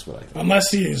just what I think.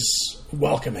 Unless he's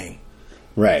welcoming.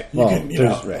 Right.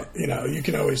 You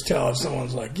can always tell if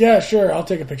someone's like, yeah, sure, I'll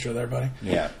take a picture with everybody.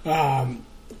 Yeah.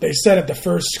 They said at the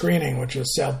first screening, which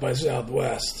was South by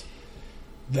Southwest,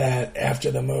 that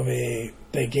after the movie,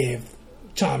 they gave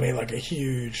Tommy like a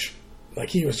huge, like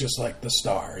he was just like the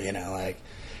star, you know, like,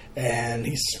 and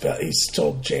he's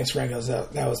told James Franco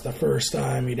that was the first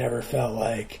time he'd ever felt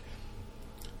like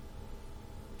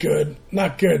good,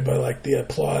 not good, but like the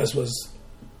applause was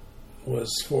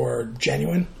for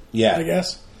genuine. Yeah, I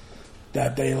guess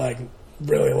that they like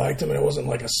really liked him, and it wasn't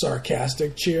like a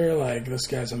sarcastic cheer, like this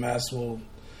guy's a mess.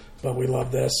 But we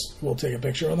love this. We'll take a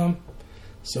picture with him.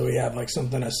 So he had like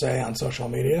something to say on social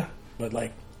media, but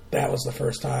like that was the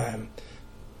first time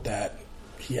that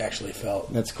he actually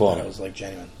felt that's cool. That it was like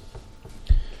genuine.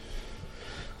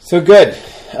 So good.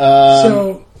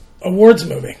 So awards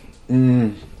movie.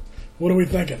 What are we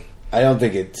thinking? I don't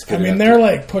think it's good. I mean, they're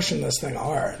like pushing this thing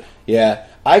hard. Yeah.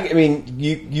 I mean,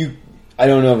 you. I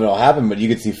don't know if it'll happen, but you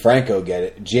could see Franco get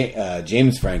it.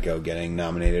 James Franco getting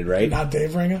nominated, right? Not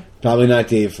Dave Franco? Probably not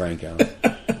Dave Franco.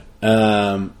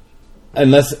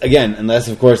 Unless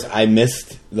of course I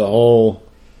missed the whole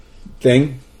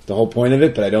thing, the whole point of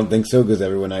it, but I don't think so because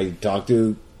everyone I talk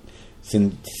to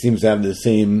seems to have the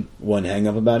same one hang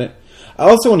up about it. I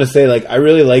also want to say, like, I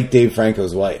really like Dave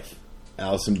Franco's wife,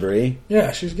 Alison Brie.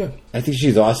 Yeah, she's good. I think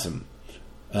she's awesome.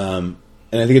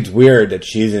 And I think it's weird that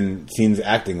she's in scenes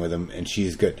acting with him and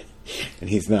she's good and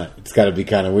he's not. It's got to be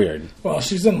kind of weird. Well,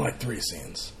 she's in like 3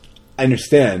 scenes. I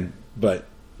understand, but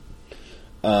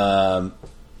yeah.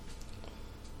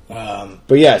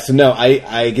 So no,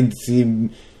 I can see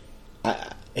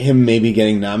him maybe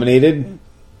getting nominated.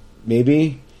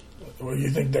 Maybe. Well, you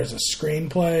think there's a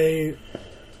screenplay,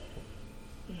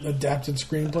 adapted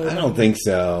screenplay? I don't think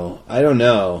so. I don't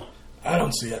know. I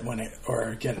don't see it winning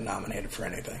or getting nominated for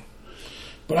anything.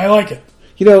 But I like it.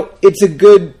 You know, it's like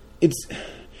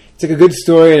a good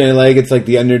story, and I like it's like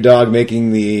the underdog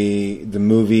making the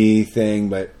movie thing,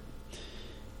 but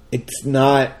it's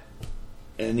not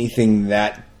anything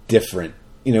that different.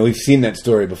 You know, we've seen that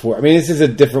story before. I mean, this is a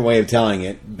different way of telling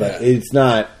it, but it's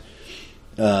not.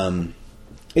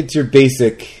 It's your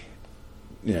basic,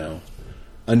 you know,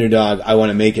 underdog. I want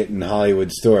to make it in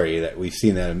Hollywood story that we've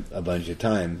seen that a bunch of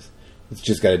times. It's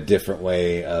just got a different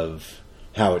way of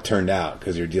how it turned out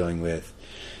because you're dealing with,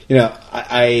 you know,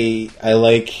 I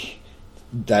like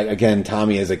that again.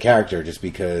 Tommy as a character, just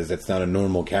because that's not a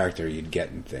normal character you'd get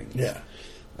in things. Yeah,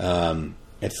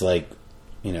 it's like,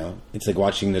 you know, it's like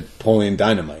watching Napoleon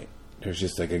Dynamite. There's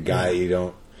just like a guy you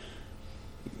don't.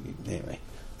 Anyway,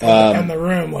 and The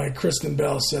Room, like Kristen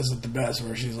Bell says it the best,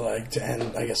 where she's like to end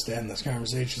this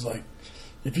conversation. She's like,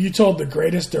 if you told the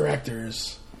greatest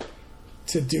directors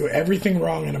to do everything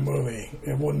wrong in a movie,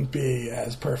 it wouldn't be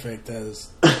as perfect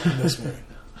as this movie.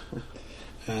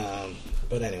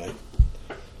 But anyway.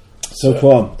 So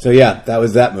cool. So yeah, that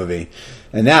was that movie.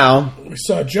 And now we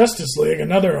saw Justice League,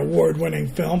 another award-winning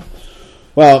film.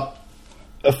 Well,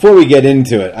 before we get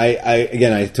into it, I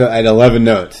had 11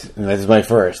 notes, and this is my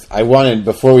first.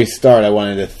 Before we start, I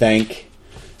wanted to thank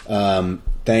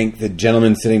the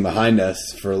gentleman sitting behind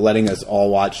us for letting us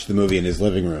all watch the movie in his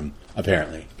living room,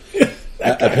 apparently.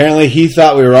 Apparently, he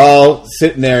thought we were all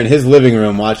sitting there in his living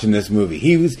room watching this movie.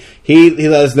 He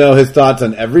let us know his thoughts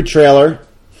on every trailer.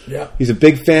 Yeah, he's a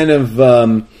big fan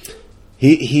of.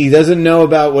 He doesn't know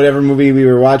about whatever movie we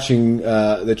were watching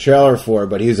the trailer for,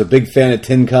 but he's a big fan of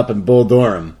Tin Cup and Bull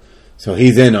Durham, so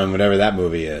he's in on whatever that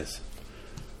movie is.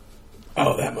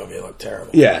 Oh, that movie looked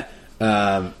terrible. Yeah,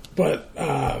 but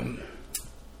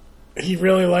he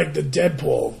really liked the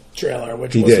Deadpool trailer,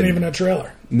 which wasn't even a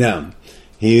trailer. No.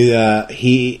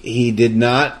 He did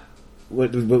not.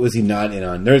 What was he not in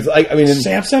on? There's like, I mean,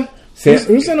 Samson.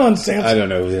 Who's in on Samson? I don't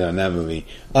know who's in on that movie.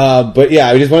 But yeah,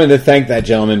 I just wanted to thank that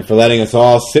gentleman for letting us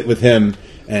all sit with him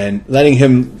and letting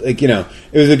him, like, you know,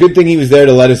 it was a good thing he was there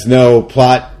to let us know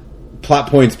plot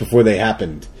points before they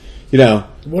happened. You know,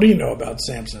 what do you know about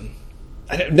Samson?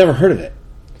 I've never heard of it.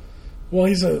 Well,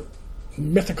 he's a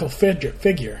mythical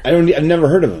figure. I've never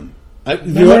heard of him.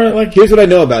 Here's what I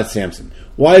know about Samson.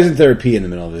 Why isn't there a P in the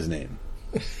middle of his name?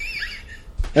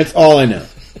 That's all I know.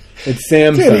 It's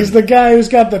Samson. Dude, he's the guy who's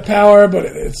got the power, but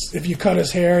if you cut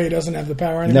his hair, he doesn't have the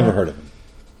power anymore. Never heard of him.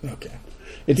 Okay.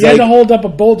 It's He had to hold up a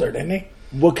boulder, didn't he?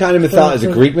 what kind of mythology?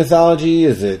 Is it Greek mythology?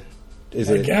 Is it?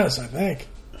 I guess, I think.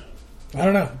 I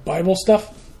don't know. Bible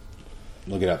stuff?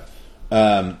 Look it up.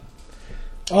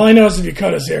 All I know is if you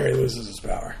cut his hair, he loses his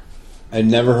power. I'd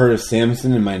never heard of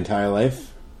Samson in my entire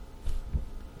life.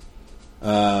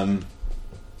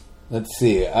 Let's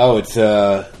see. Oh, it's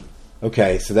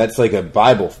okay. So that's like a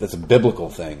Bible. That's a biblical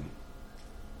thing.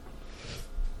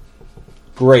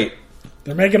 Great.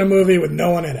 They're making a movie with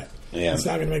no one in it. Yeah. It's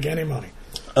not going to make any money.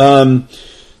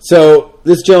 So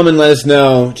this gentleman let us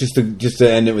know, just to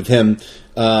end it with him,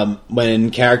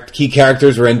 when key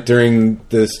characters were entering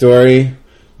the story,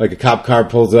 like a cop car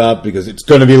pulls up because it's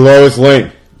going to be Lois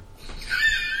Lane.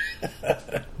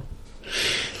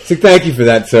 So thank you for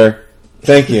that, sir.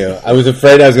 Thank you. I was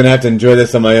afraid I was going to have to enjoy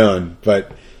this on my own,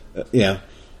 but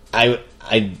I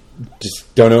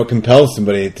just don't know what compels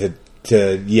somebody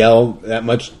to yell that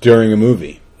much during a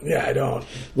movie. Yeah, I don't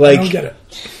get it.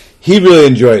 He really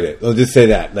enjoyed it. I'll just say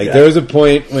that. There was a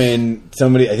point when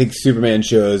somebody, I think Superman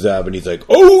shows up and he's like,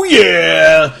 "Oh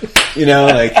yeah,"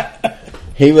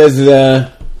 he was.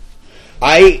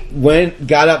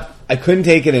 Got up. I couldn't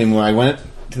take it anymore. I went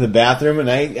to the bathroom and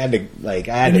I had to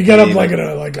And you got up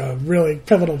at a really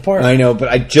pivotal part. I know, but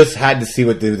I just had to see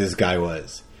what this guy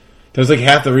was. That was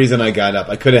half the reason I got up.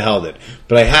 I could have held it,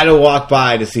 but I had to walk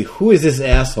by to see who is this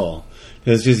asshole. He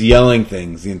was just yelling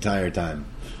things the entire time.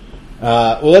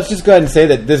 Well, let's just go ahead and say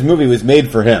that this movie was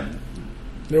made for him.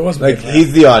 It was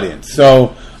he's the audience.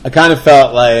 So I kind of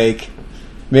felt like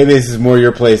maybe this is more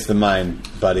your place than mine,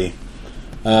 buddy.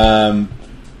 I'm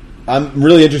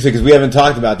really interested because we haven't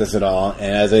talked about this at all.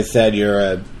 And as I said, you're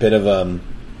a bit of a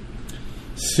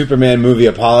Superman movie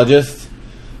apologist,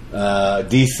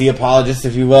 DC apologist,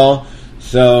 if you will.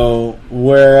 So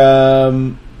where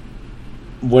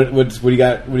what do you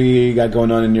got? What do you got going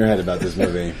on in your head about this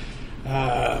movie?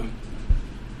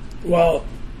 Well,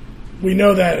 we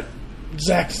know that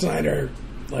Zack Snyder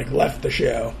left the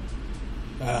show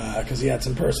because he had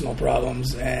some personal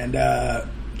problems, and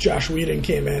Josh Whedon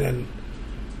came in and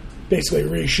basically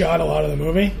reshot a lot of the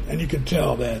movie, and you could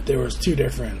tell that there was two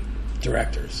different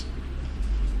directors.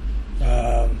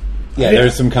 There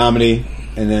was some comedy,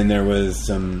 and then there was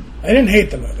some. I didn't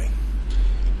hate the movie.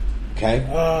 Okay.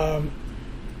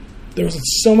 There was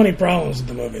so many problems with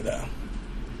the movie, though.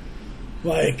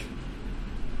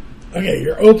 Okay,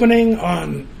 you're opening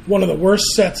on one of the worst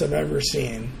sets I've ever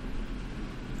seen.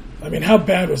 I mean, how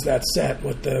bad was that set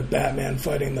with the Batman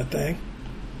fighting the Thing?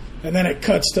 And then it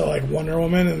cuts to Wonder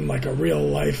Woman in a real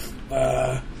life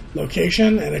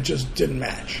location, and it just didn't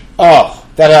match. Oh,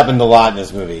 that happened a lot in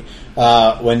this movie.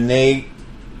 When they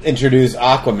introduced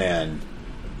Aquaman,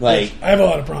 I have a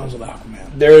lot of problems with Aquaman.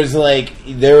 There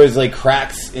was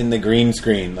cracks in the green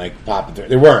screen popping through.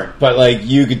 There weren't, but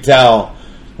you could tell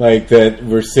that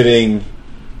we're sitting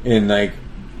in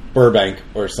Burbank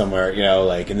or somewhere,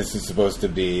 and this is supposed to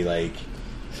be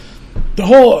the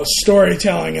whole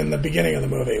storytelling in the beginning of the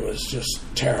movie was just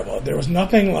terrible. There was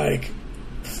nothing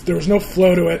there was no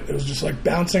flow to it. It was just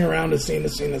bouncing around to scene to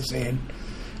scene to scene.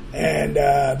 And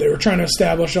they were trying to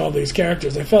establish all these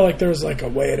characters. I felt like there was a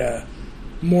way to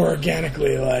more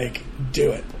organically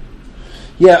do it.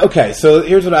 Yeah, okay. So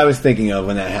here's what I was thinking of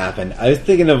when that happened. I was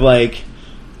thinking of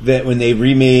that when they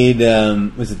remade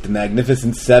was it The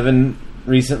Magnificent Seven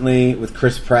recently with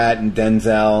Chris Pratt and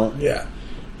Denzel? Yeah.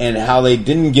 And how they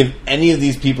didn't give any of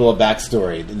these people a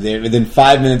backstory. Within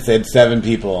 5 minutes, they had 7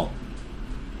 people.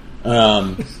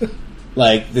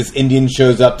 This Indian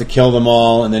shows up to kill them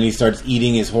all, and then he starts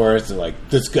eating his horse. They're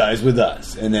this guy's with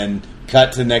us. And then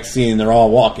cut to the next scene, they're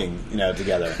all walking,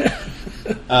 together.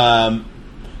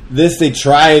 This, they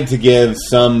tried to give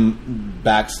some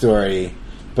backstory,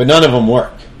 but none of them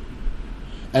work.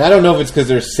 And I don't know if it's because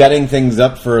they're setting things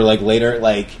up for later,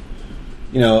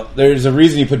 there's a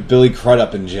reason you put Billy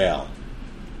Crudup in jail.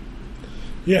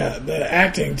 Yeah, the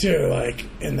acting too,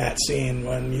 in that scene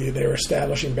when they were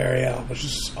establishing Barry Allen was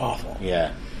just awful.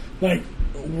 Yeah.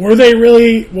 Was he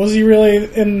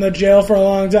really in the jail for a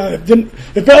long time?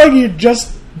 It felt like you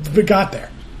just got there.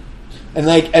 And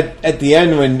at the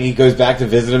end when he goes back to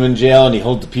visit him in jail and he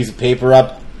holds a piece of paper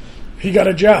up, he got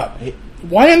a job.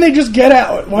 Why didn't they just get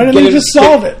out? Why didn't they just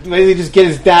solve it? Why didn't they just get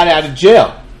his dad out of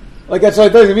jail? That's what I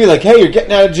thought it was going to be. Hey, you're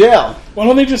getting out of jail. Why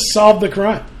don't they just solve the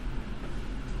crime?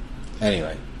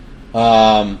 Anyway,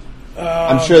 I'm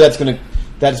sure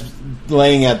that's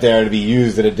laying out there to be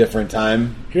used at a different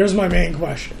time. Here's my main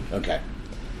question. Okay.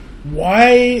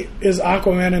 Why is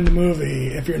Aquaman in the movie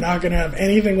if you're not going to have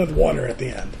anything with water at the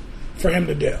end for him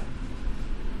to do?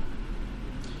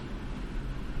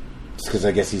 Just because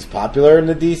I guess he's popular in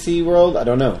the DC world? I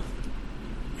don't know.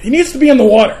 He needs to be in the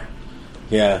water.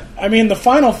 Yeah. I mean, the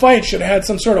final fight should have had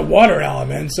some sort of water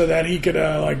element so that he could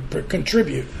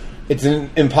contribute. It's an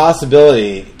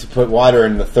impossibility to put water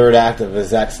in the third act of a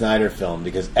Zack Snyder film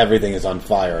because everything is on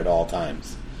fire at all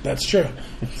times. That's true.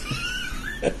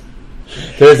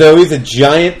 There's always a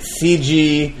giant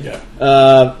CG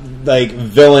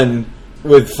villain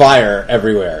with fire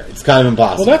everywhere. It's kind of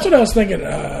impossible. Well, that's what I was thinking.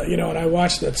 When I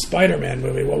watched that Spider-Man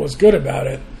movie, what was good about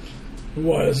it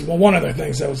was, one of the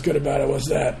things that was good about it was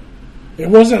that it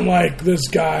wasn't like this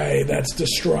guy that's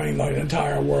destroying the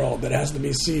entire world that has to be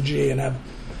CG and have.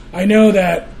 I know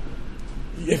that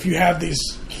if you have these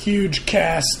huge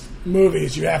cast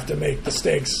movies, you have to make the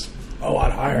stakes a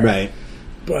lot higher. Right.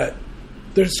 But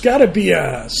there's got to be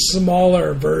a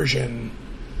smaller version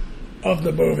of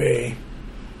the movie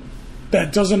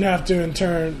that doesn't have to, in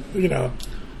turn,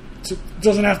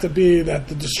 doesn't have to be that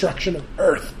the destruction of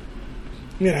Earth.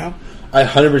 I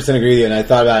 100% agree with you, and I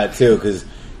thought about it too because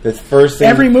the first thing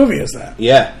every movie is that.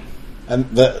 Yeah.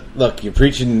 Look, you're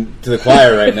preaching to the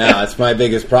choir right now. That's my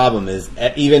biggest problem. Is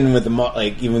even with the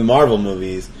Marvel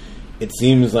movies, it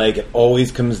seems like it always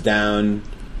comes down.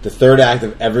 The third act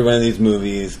of every one of these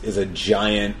movies is a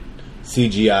giant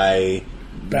CGI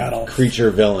battle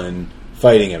creature villain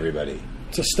fighting everybody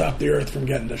to stop the Earth from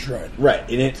getting destroyed. Right,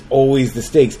 and it's always the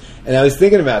stakes. And I was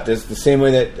thinking about this the same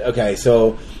way that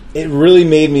so it really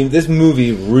made me. This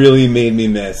movie really made me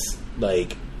miss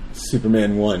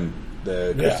Superman 1.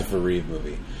 The Christopher Reeve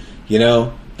movie.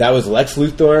 That was Lex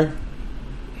Luthor.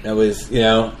 That was,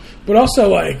 But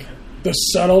also, the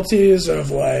subtleties of,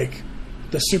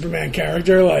 the Superman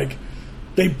character,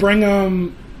 they bring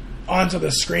him onto the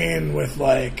screen with,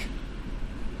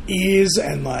 ease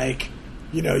and,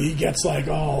 he gets,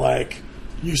 all,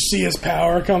 you see his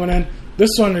power coming in. This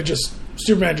one,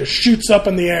 Superman just shoots up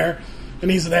in the air,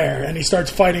 and he's there, and he starts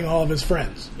fighting all of his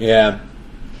friends. Yeah.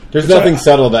 There's nothing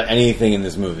subtle about anything in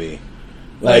this movie.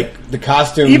 The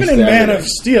costumes. Even in Man of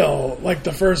Steel,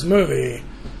 the first movie,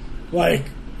 when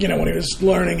he was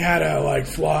learning how to,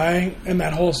 fly in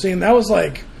that whole scene, that was,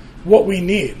 what we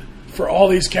need for all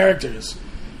these characters.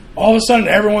 All of a sudden,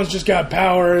 everyone's just got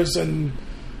powers and,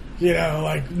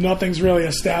 nothing's really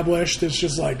established. It's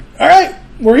just all right,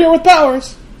 we're here with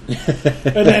powers.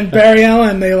 And then Barry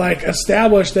Allen, they,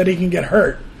 establish that he can get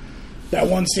hurt. That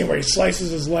one scene where he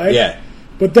slices his leg. Yeah.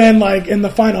 But then, in the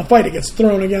final fight, he gets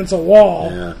thrown against a wall,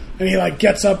 and he,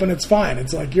 gets up and it's fine.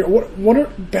 It's what are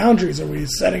boundaries are we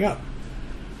setting up?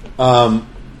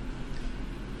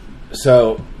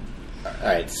 So, all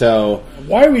right, so...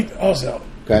 Why are we... Also,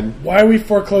 go ahead. Why are we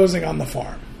foreclosing on the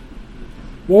farm?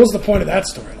 What was the point of that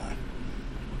storyline?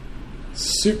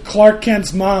 Clark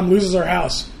Kent's mom loses her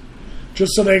house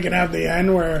just so they can have the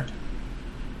end where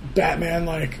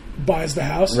Batman, buys the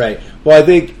house? Right. Well, I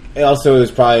think... Also, it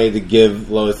was probably to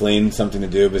give Lois Lane something to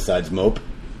do besides mope.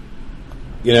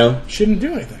 She didn't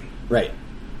do anything. Right.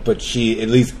 But she, at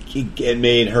least, it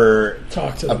made her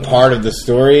talk to a part of the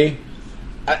story.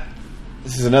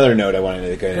 This is another note I wanted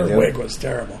to get into. Her wig was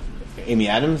terrible. Amy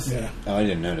Adams? Yeah. Oh, I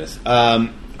didn't notice.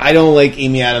 I don't like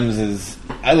Amy Adams'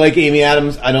 I like Amy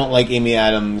Adams. I don't like Amy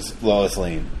Adams' Lois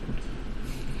Lane.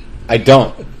 I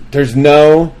don't. There's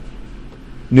no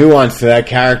nuance to that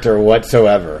character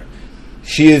whatsoever.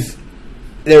 She is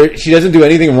there. She doesn't do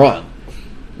anything wrong.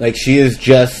 Like, she is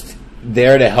just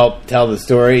there to help tell the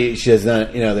story. She does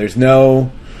not, there's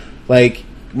no, like,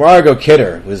 Margot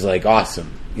Kidder was, like,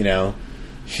 awesome.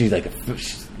 She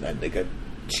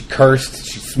cursed,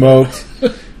 she smoked.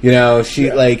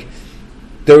 Like,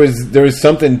 there was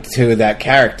something to that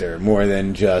character more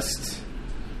than just,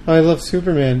 I love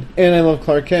Superman and I love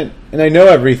Clark Kent and I know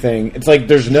everything. It's like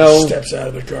there's no... Steps out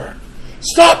of the car.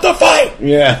 Stop the fight!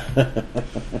 Yeah.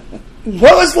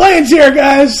 Lois Lane's here,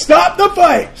 guys. Stop the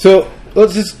fight! So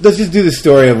let's just do the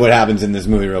story of what happens in this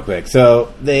movie real quick.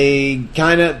 So they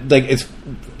kind of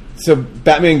so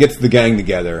Batman gets the gang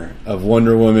together of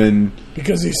Wonder Woman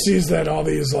because he sees that all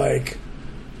these like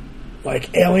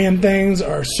alien things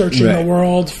are searching the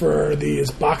world for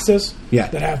these boxes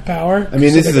that have power. I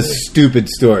mean, this is a stupid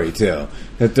story too.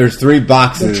 That there's 3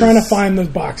 boxes. They're trying to find those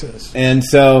boxes, and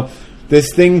so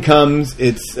this thing comes.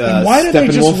 It's and why did they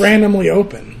just randomly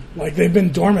open? Like, they've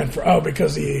been dormant for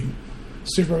because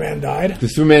Superman died. The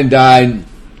Superman died,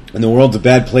 and the world's a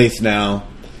bad place now.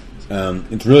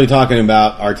 It's really talking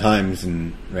about our times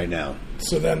and right now.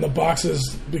 So then the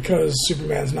boxes, because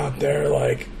Superman's not there,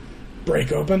 like,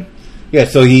 break open? Yeah,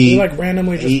 so he... like,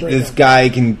 randomly just break this open. guy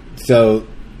can... So,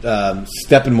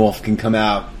 Steppenwolf can come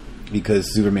out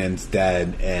because Superman's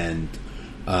dead, and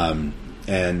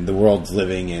the world's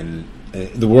living in...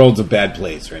 the world's a bad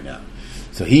place right now.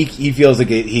 So he feels like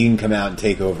he can come out and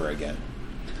take over again.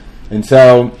 And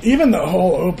so, even the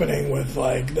whole opening with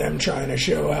like them trying to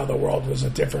show how the world was a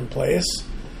different place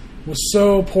was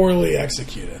so poorly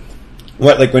executed.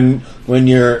 what, like when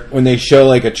they show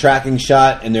like a tracking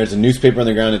shot and there's a newspaper on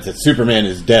the ground that says Superman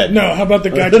is dead. No, how about the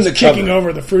guy On just the kicking cover.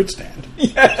 over the fruit stand?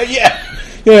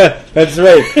 Yeah, that's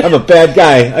right. I'm a bad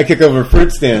guy. I kick over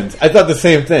fruit stands. I thought the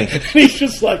same thing. And he's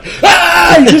just like,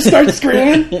 ah! He just starts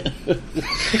screaming.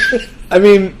 I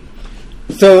mean,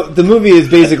 so the movie is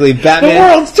basically The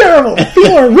Batman. world's terrible.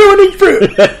 People are ruining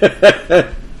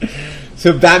fruit.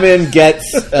 So Batman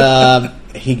gets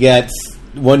he gets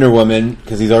Wonder Woman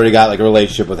because he's already got like a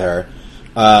relationship with her.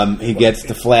 He gets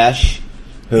the Flash,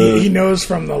 who He knows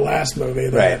from the last movie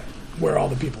that Right. where all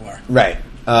the people are. right.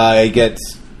 He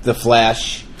gets the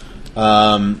Flash.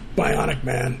 Bionic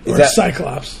Man Is or that-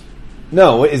 Cyclops.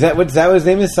 No, is that what his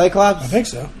name is? Cyclops? I think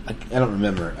so. I don't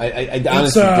remember. I It's,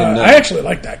 honestly didn't know. I actually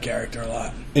like that character a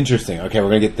lot. Interesting. Okay, we're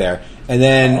gonna get there, and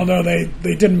then Although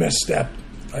they did misstep,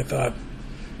 I thought.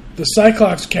 The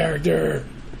Cyclops character,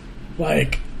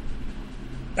 like,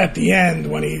 at the end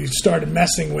when he started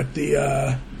messing with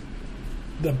the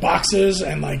boxes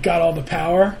and, like, got all the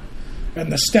power, and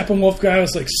the Steppenwolf guy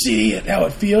was like, see how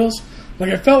it feels?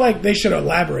 Like, I felt like they should have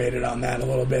elaborated on that a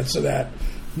little bit so that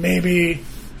maybe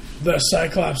the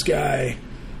Cyclops guy,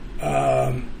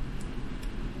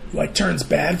 like, turns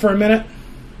bad for a minute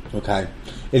okay,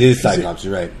 it is Cyclops.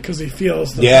 You're right. because he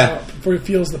feels the Yeah. power, he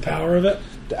feels the power of it.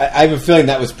 I have a feeling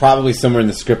that was probably somewhere in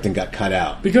the script and got cut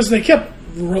out. Because they kept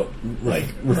Referring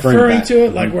referring back. to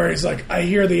it, like Mhm. where he's like, I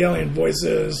hear the alien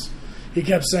voices. He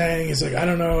kept saying, he's like, I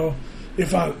don't know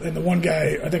if I. And the one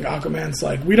guy, I think Aquaman's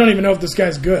like, we don't even know if this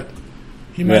guy's good.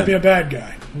 He might Yeah. be a bad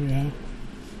guy. You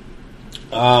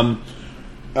know?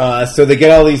 So they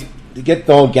get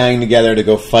the whole gang together to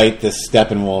go fight this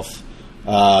Steppenwolf,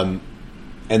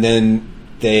 and then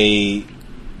they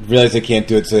realize they can't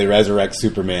do it, so they resurrect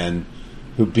Superman,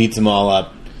 who beats them all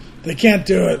up. They can't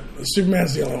do it.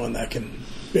 Superman's the only one that can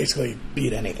basically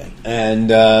beat anything. And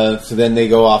so then they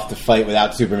go off to fight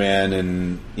without Superman,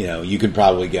 and you can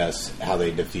probably guess how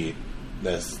they defeat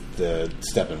the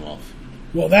Steppenwolf.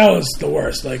 Well, that was the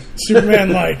worst. Like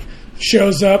Superman, like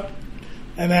shows up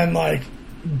and then like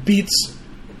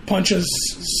punches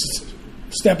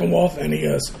Steppenwolf, and he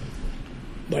goes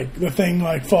like the thing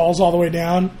like falls all the way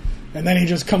down, and then he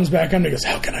just comes back up and he goes,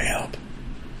 "How can I help?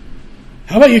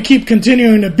 How about you keep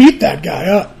continuing to beat that guy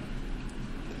up?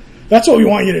 That's what we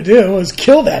want you to do: is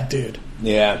kill that dude,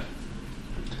 Yeah.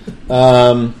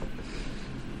 not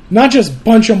just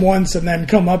punch him once and then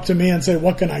come up to me and say,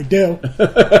 "What can I do?"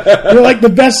 You're like the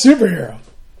best superhero.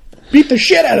 Beat the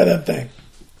shit out of that thing.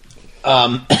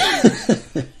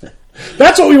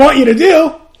 That's what we want you to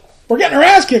do. We're getting our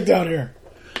ass kicked out here.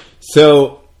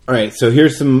 So, all right. So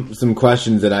here's some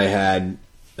questions that I had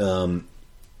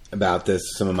about this.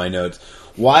 Some of my notes.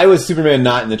 Why was Superman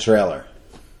not in the trailer?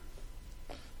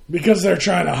 Because they're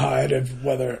trying to hide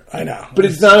whether I know. But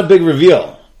it's not a big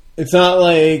reveal. It's not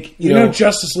like you know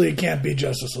Justice League can't be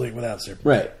Justice League without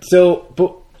Superman. Right. So,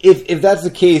 but if that's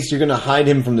the case, you're going to hide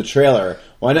him from the trailer.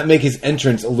 Why not make his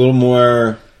entrance a little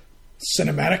more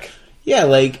Cinematic. Yeah,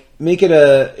 like make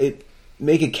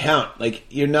it count. Like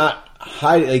you're not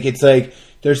hiding. Like it's like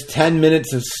there's 10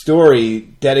 minutes of story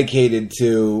dedicated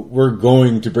to we're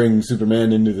going to bring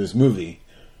Superman into this movie.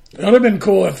 It would have been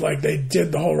cool if like they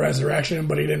did the whole resurrection,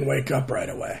 but he didn't wake up right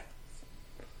away.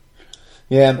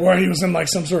 Yeah. Or he was in like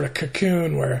some sort of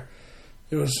cocoon where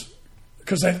it was,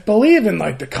 because I believe in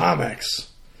like the comics,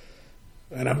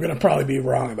 and I'm going to probably be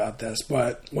wrong about this,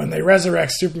 but when they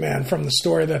resurrect Superman from the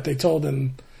story that they told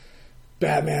in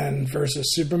Batman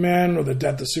versus Superman or the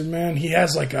Death of Superman, he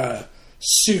has like a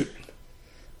suit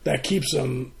that keeps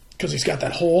him, because he's got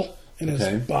that hole in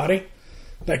his body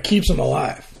that keeps him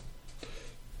alive.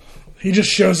 He just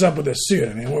shows up with his suit.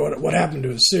 I mean, what happened to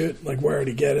his suit? Like, where did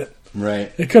he get it?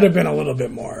 Right. It could have been a little bit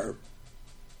more,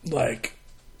 like,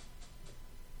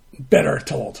 better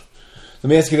told. Let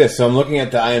me ask you this. So I'm looking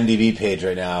at the IMDb page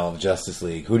right now of Justice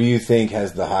League. Who do you think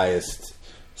has the highest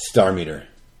star meter?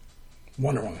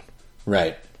 Wonder Woman.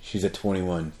 Right. She's at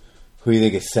 21. Who do you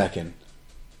think is second?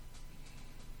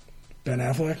 Ben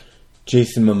Affleck?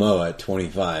 Jason Momoa at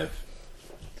 25.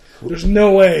 There's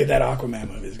no way that Aquaman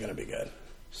movie is going to be good.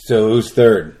 So who's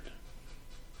third?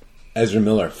 Ezra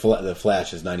Miller, The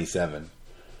Flash, is 97.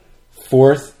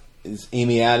 Fourth is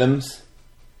Amy Adams.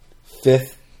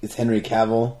 Fifth is Henry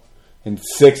Cavill. And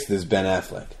sixth is Ben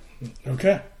Affleck.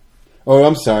 Okay. Oh,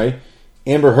 I'm sorry.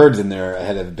 Amber Heard's in there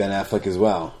ahead of Ben Affleck as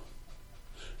well.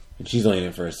 And she's only in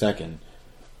it for a second.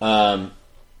 Anyway,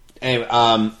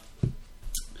 my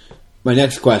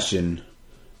next question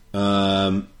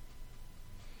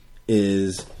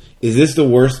is is this the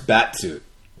worst bat suit?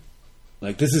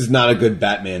 Like, this is not a good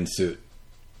Batman suit.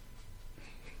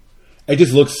 It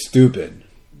just looks stupid.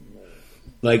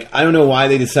 Like, I don't know why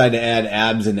they decided to add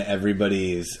abs into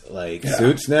everybody's, like,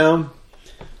 suits now.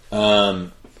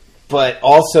 But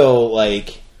also,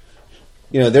 like,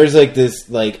 you know, there's, like, this,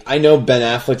 like, I know Ben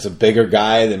Affleck's a bigger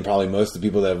guy than probably most of the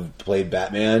people that have played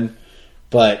Batman,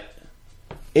 but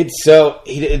it's so,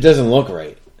 it doesn't look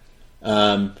right.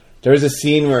 There's a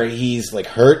scene where he's, like,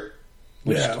 hurt,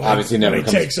 which obviously never when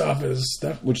he comes... takes off his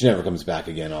stuff. Which never comes back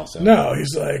again, also. No,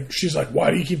 she's like,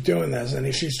 why do you keep doing this? And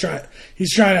he's trying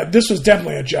to, this was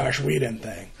definitely a Josh Whedon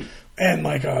thing. And,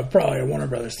 like, probably a Warner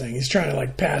Brothers thing. He's trying to,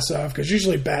 like, pass off, because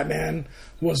usually Batman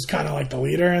was kind of like the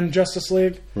leader in Justice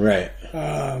League. Right.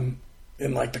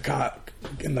 In, like,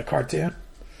 in the cartoon.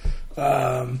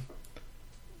 They're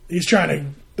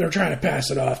trying to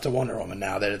pass it off to Wonder Woman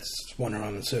now that it's Wonder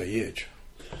Woman's so huge.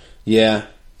 Yeah.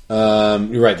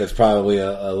 You're right. That's probably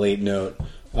a late note.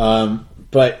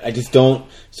 But I just don't...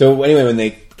 So anyway, when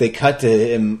they cut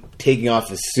to him taking off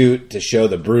his suit to show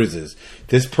the bruises,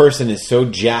 this person is so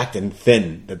jacked and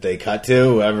thin that they cut to,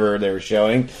 whoever they were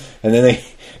showing. And then they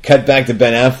cut back to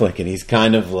Ben Affleck, and he's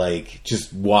kind of like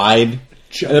just wide.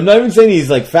 And I'm not even saying he's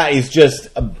like fat. He's just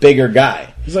a bigger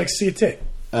guy. He's like CT.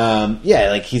 Yeah,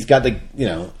 like he's got the, you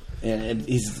know, and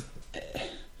it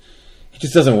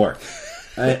just doesn't work.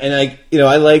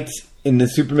 I liked in the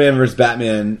Superman vs.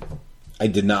 Batman, I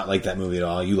did not like that movie at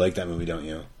all. You like that movie, don't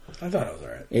you? I thought it was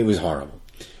alright. It was horrible.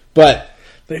 But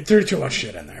they threw too much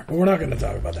shit in there. But we're not going to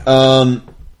talk about that.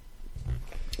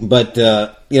 But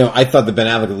I thought that Ben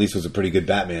Affleck at least was a pretty good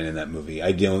Batman in that movie.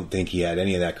 I don't think he had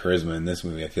any of that charisma in this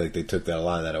movie. I feel like they took a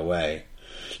lot of that away.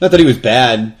 Not that he was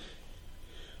bad.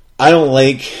 I don't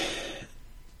like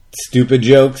stupid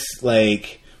jokes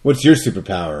like, what's your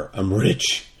superpower? I'm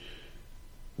rich.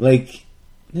 I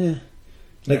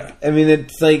mean,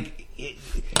 it's like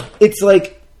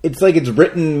it's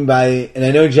written by, and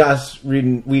I know Joss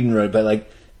Whedon wrote it, but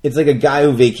like, it's like a guy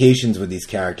who vacations with these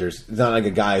characters. It's not like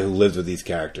a guy who lives with these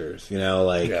characters, you know,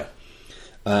 like. Yeah.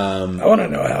 I want to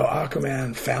know how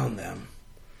Aquaman found them.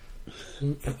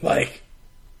 Like,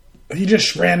 he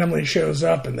just randomly shows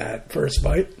up in that first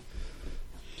fight.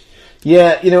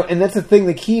 Yeah, and that's the thing.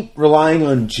 They keep relying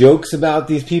on jokes about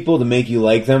these people to make you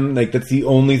like them. Like, that's the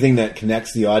only thing that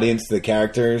connects the audience to the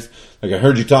characters. Like, I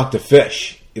heard you talk to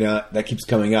fish. That keeps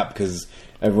coming up because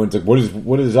everyone's like, what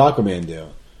does Aquaman do?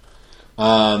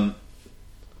 And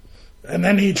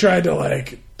then he tried to,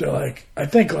 I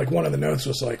think, one of the notes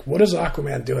was like, what does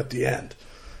Aquaman do at the end?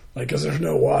 Like, because there's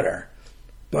no water.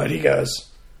 But he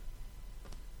goes,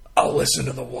 I'll listen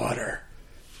to the water.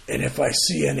 And if I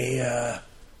see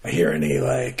I hear any,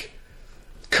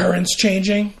 currents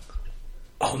changing,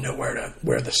 I'll know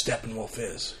where the Steppenwolf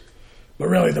is. But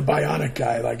really, the bionic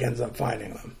guy, ends up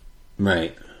finding them.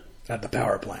 Right. At the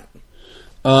power plant.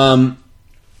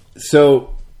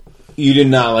 So, you did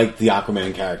not like the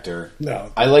Aquaman character.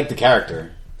 No. I liked the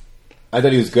character. I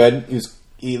thought he was good. At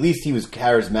least he was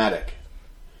charismatic.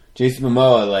 Jason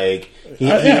Momoa, I like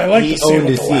to see owned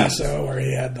with his the scenes. lasso, where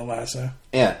he had the lasso.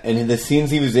 Yeah, and in the scenes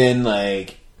he was in,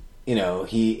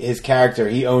 his character,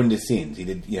 he owned his scenes. He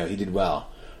did well.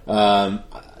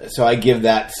 So I give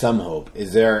that some hope.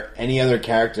 Is there any other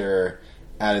character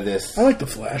out of this? I like the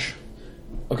Flash.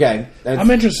 Okay. I'm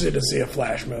interested to see a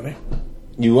Flash movie.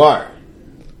 You are?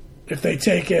 If they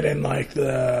take it in,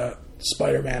 the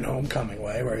Spider-Man Homecoming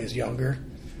way, where he's younger.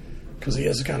 Because he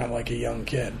is kind of like a young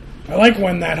kid. I like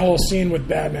when that whole scene with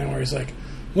Batman where he's like,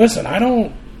 listen, I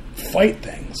don't fight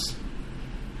things.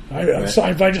 So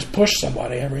if I just push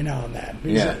somebody every now and then.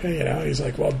 He's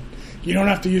like, well, you don't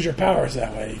have to use your powers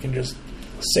that way. You can just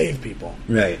save people.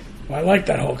 Right. Well, I like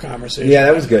that whole conversation. Yeah,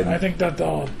 that was good. I think that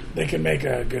they can make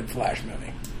a good Flash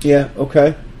movie. Yeah,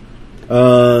 okay.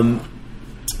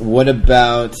 What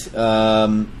about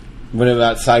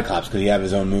Cyclops? Could he have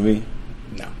his own movie?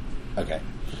 No. Okay.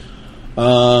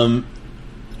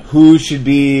 Who should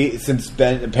be, since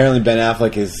apparently Ben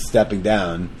Affleck is stepping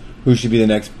down, who should be the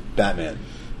next Batman?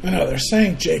 I know, they're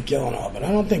saying Jake Gyllenhaal, but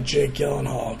I don't think Jake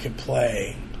Gyllenhaal could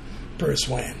play Bruce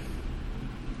Wayne.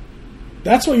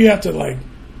 That's what you have to,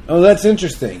 Oh, that's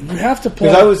interesting. You have to play...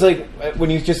 Because I was when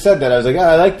you just said that, I was like,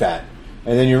 I like that.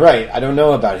 And then you're right, I don't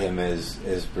know about him as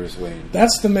Bruce Wayne.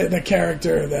 That's the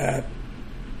character that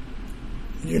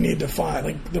you need to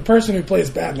find. The person who plays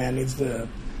Batman needs to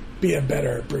be a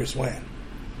better Bruce Wayne.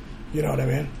 You know what I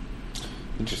mean?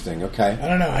 Interesting, okay. I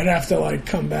don't know, I'd have to,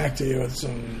 come back to you with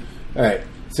some... All right.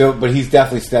 So, but he's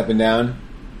definitely stepping down?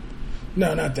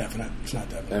 No, not definite. It's not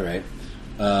definite.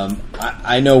 All right.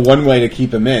 I know one way to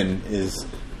keep him in is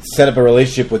set up a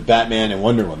relationship with Batman and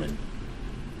Wonder Woman.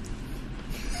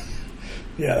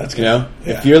 Yeah, that's good. You know,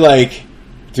 Yeah. if you're like,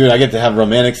 dude, I get to have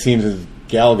romantic scenes with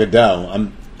Gal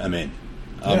Gadot, I'm in.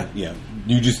 Yeah. You know,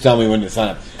 you just tell me when to sign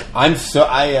up. I'm sure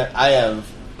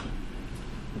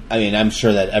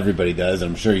that everybody does.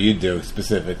 I'm sure you do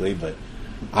specifically, but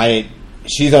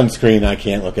she's on screen. I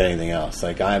can't look at anything else.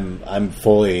 Like I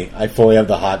fully have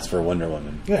the hots for Wonder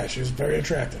Woman. Yeah, she's very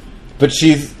attractive. But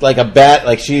she's like a bat.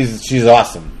 Like she's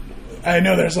awesome. I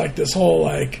know there's like this whole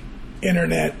like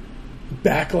internet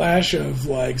backlash of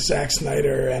like Zack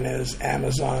Snyder and his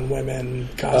Amazon women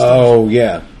costumes. Oh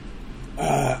yeah.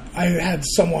 I had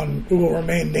someone who will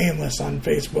remain nameless on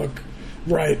Facebook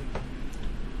write,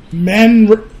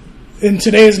 in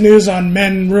today's news on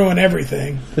men ruin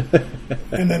everything.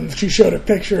 And then she showed a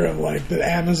picture of like the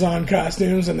Amazon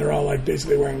costumes and they're all like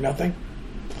basically wearing nothing.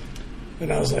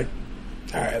 And I was like,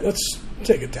 all right, let's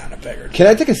take it down a peg or two. Can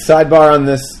I take a sidebar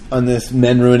on this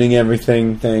men ruining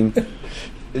everything thing?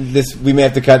 We may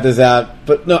have to cut this out,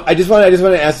 but no, I just want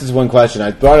to ask this one question.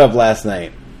 I brought it up last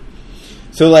night.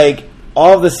 So like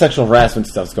all of this sexual harassment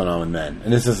stuff's going on with men,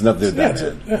 and this has nothing to do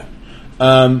with that.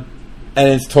 Yeah. And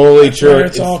it's totally That's true. where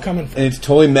it's all coming from. And it's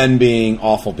totally men being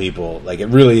awful people. Like it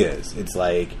really is. It's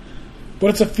like,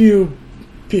 But it's a few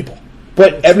people.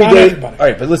 but It's every not day. everybody. All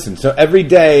right, but listen. So every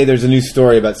day there's a new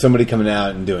story about somebody coming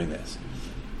out and doing this.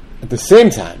 At the same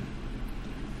time,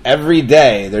 every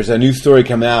day there's a new story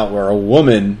coming out where a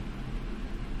woman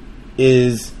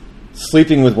is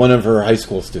sleeping with one of her high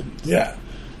school students. Yeah.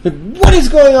 Like, what is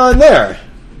going on there?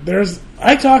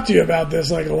 I talked to you about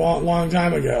this like a long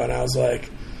time ago, and I was like,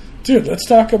 dude, let's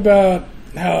talk about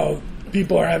how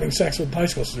people are having sex with high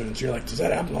school students. You're like, does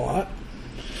that happen a lot?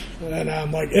 And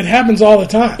I'm like, it happens all the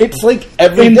time. It's like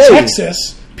every in day.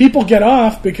 Texas, people get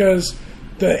off because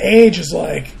the age is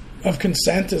like of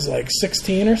consent is like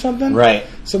 16 or something. Right.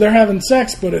 So they're having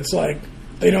sex, but it's like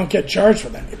they don't get charged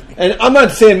with anything. And I'm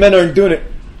not saying men aren't doing it.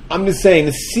 I'm just saying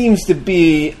this seems to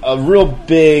be a real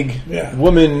big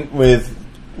woman with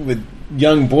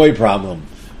young boy problem.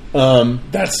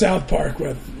 That South Park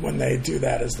when they do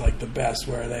that is like the best,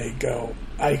 where they go,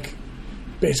 Ike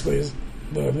basically is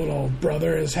the little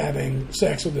brother is having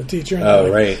sex with the teacher. And Oh,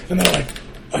 they're like, right. And they're like,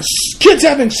 a kid's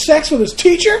having sex with his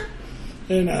teacher?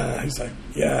 And he's like,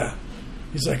 yeah.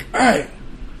 He's like, all right,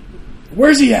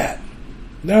 where's he at?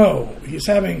 No, he's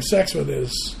having sex with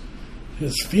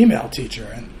his female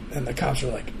teacher. And the cops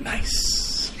are like,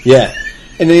 nice. Yeah.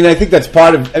 And then I think that's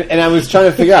part of... And I was trying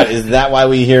to figure out, is that why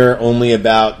we hear only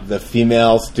about the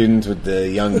female students with the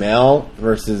young male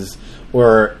versus...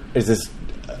 Or is this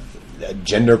a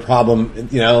gender problem?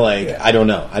 You know, like, Yeah. I don't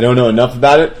know. I don't know enough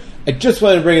about it. I just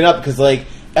wanted to bring it up because, like,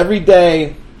 every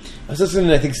day... I was listening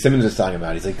to, I think Simmons was talking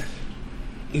about it. He's like...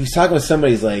 He was talking with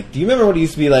somebody, he's like, do you remember what it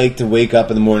used to be like to wake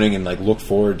up in the morning and, like, look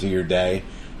forward to your day?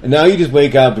 And now you just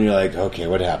wake up and you're like, okay,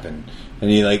 what happened?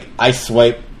 And you, like, I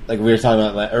swipe... Like we were talking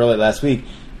about earlier last week,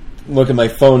 look at my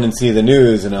phone and see the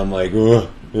news, and I'm like, ugh.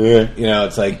 You know,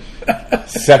 it's like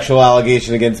sexual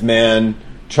allegation against man.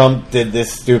 Trump did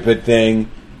this stupid thing,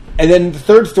 and then the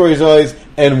third story is always,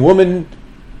 and woman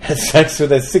has sex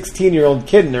with a 16-year-old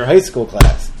kid in her high school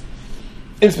class.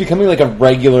 It's becoming like a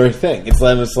regular thing. It's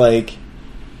almost like,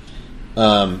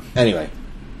 anyway,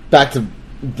 back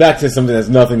to something that's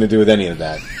nothing to do with any of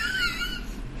that.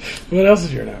 What else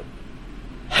is your note?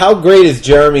 How great is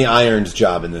Jeremy Irons'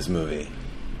 job in this movie?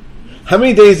 How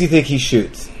many days do you think he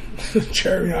shoots?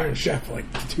 Jeremy Irons Chef for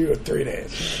like 2 or 3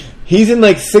 days. He's in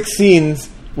like 6 scenes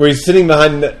where he's sitting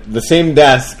behind the same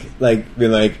desk, like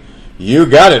being like, "You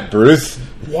got it, Bruce."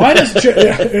 Why does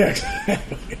exactly.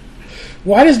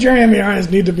 Why does Jeremy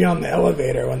Irons need to be on the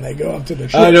elevator when they go up to the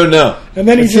ship? I don't know. And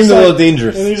then it he's seems just a like, little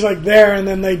dangerous. And he's like there, and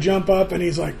then they jump up, and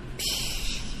he's like,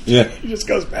 Yeah. he just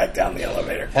goes back down the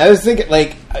elevator. I was thinking,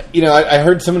 like, you know, I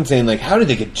heard someone saying, like, how did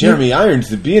they get Jeremy Irons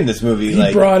to be in this movie? He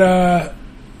Like, brought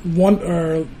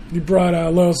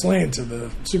Lois Lane to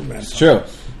the Superman. it's true.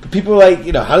 But people are like,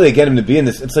 you know, how do they get him to be in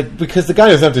this? It's like, because the guy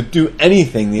doesn't have to do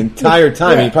anything the entire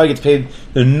time. Yeah. And he probably gets paid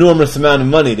an enormous amount of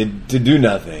money to do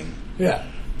nothing. Yeah.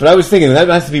 But I was thinking, that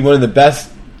has to be one of the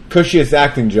best, cushiest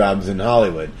acting jobs in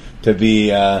Hollywood, to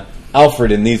be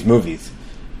Alfred in these movies.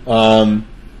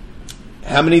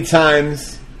 How many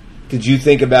times did you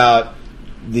think about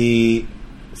the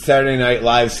Saturday Night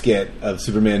Live skit of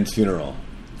Superman's funeral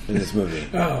in this movie?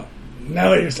 Oh,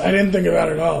 now that I didn't think about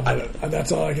it at all, but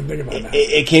that's all I can think about now.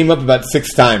 It came up about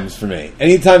 6 times for me.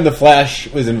 Anytime the Flash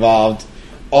was involved,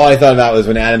 all I thought about was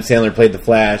when Adam Sandler played the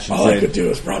Flash. And All I said, could do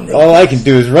is run real all I fast. can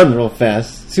do is run real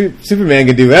fast. Superman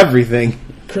can do everything.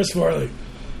 Chris Farley,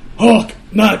 Hulk,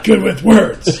 not good with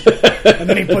words. And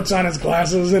then he puts on his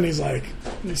glasses and he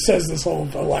says this whole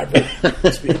elaborate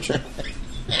speech.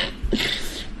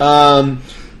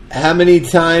 How many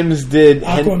times did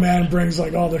Aquaman brings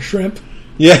like all the shrimp,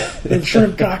 Yeah, the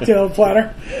shrimp cocktail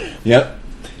platter. Yep.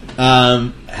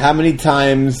 How many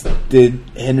times did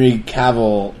Henry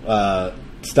Cavill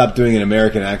stop doing an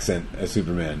American accent as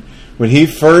Superman? When he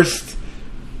first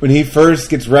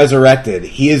gets resurrected,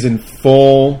 he is in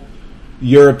full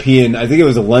European. I think it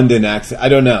was a London accent. I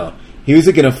don't know. He was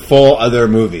like in a full other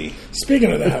movie.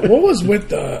 Speaking of that, what was with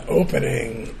the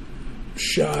opening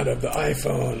shot of the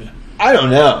iPhone? I don't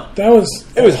know.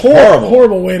 It was horrible.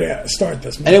 Horrible way to start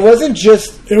this movie. And it wasn't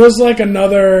just. It was like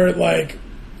another like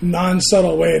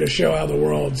non-subtle way to show how the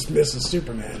world's Mrs.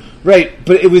 Superman. Right,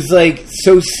 but it was like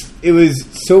so. It was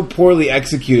so poorly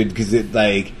executed because it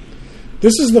like.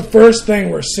 This is the first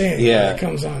thing we're seeing Yeah. when it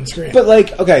comes on screen. But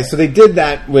like, okay, so they did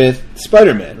that with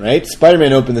Spider-Man, right?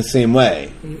 Spider-Man opened the same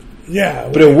way, yeah,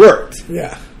 but it worked.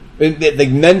 Yeah. It like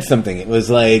meant something. It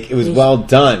was like it was well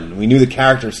done. We knew the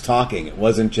characters talking. It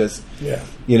wasn't just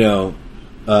the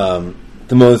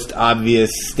most obvious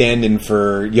stand-in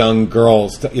for young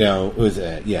girls. It was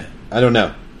I don't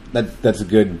know. That's a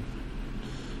good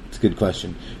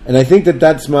question. And I think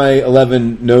that's my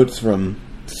 11 notes from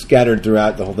scattered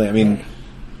throughout the whole thing. I mean,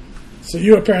 so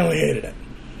you apparently hated it.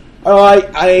 oh,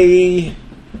 I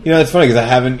it's funny because I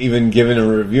haven't even given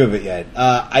a review of it yet.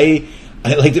 I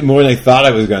liked it more than I thought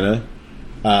I was gonna,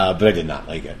 but I did not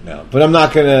like it. No, but I'm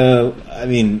not gonna. I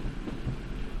mean,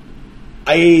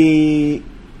 I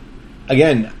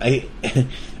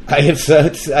have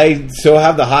so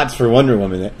have the hots for Wonder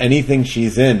Woman. Anything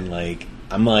she's in, like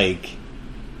I'm like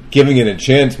giving it a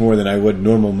chance more than I would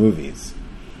normal movies.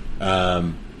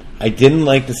 I didn't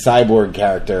like the Cyborg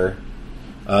character.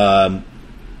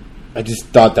 I just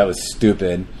thought that was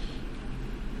stupid.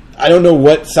 I don't know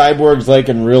what Cyborg's like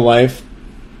in real life.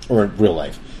 Or real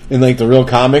life. In like the real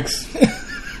comics.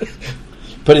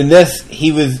 But in this,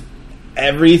 he was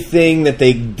everything that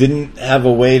they didn't have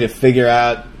a way to figure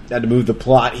out how to move the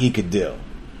plot he could do.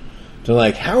 So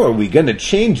like, how are we going to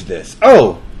change this?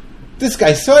 Oh, this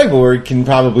guy Cyborg can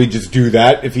probably just do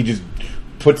that if he just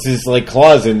puts his like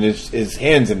claws in his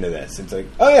hands into this. It's like,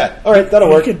 oh yeah, all right, that'll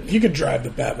work. He could drive the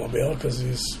Batmobile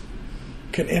because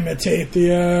can imitate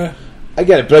the... I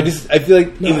get it, but I feel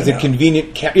like he was a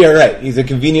convenient... yeah, right. He's a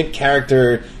convenient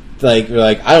character. Like, we're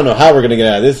like, I don't know how we're going to get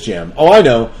out of this jam. Oh, I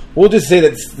know. We'll just say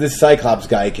that this Cyclops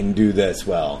guy can do this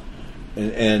well.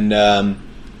 And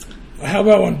how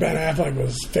about when Ben Affleck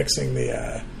was fixing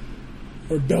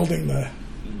or building the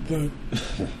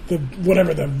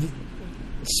whatever, the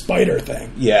spider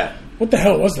thing? Yeah. What the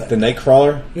hell was that? The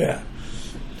Nightcrawler? Yeah.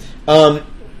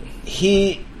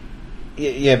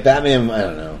 Batman, I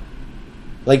don't know.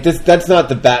 Like that's not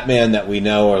the Batman that we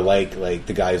know, or like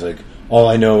the guy's like, all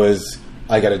I know is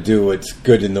I got to do what's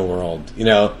good in the world.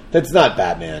 That's not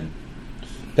Batman.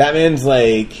 Batman's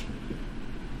like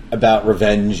about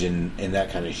revenge and that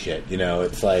kind of shit.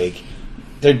 It's like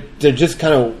they're just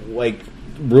kind of like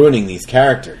ruining these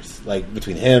characters, like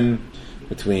between him,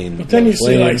 between. But then you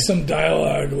see like some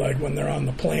dialogue, like when they're on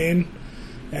the plane,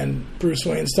 and Bruce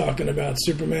Wayne's talking about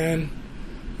Superman.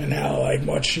 And how like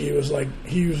much he was like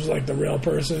the real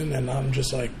person, and I'm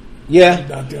just like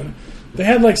not doing it. They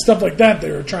had like stuff like that.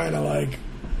 They were trying to like.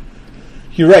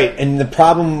 You're right, and the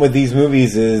problem with these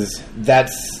movies is that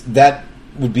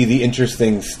would be the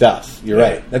interesting stuff. You're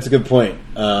right. That's a good point.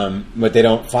 But they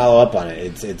don't follow up on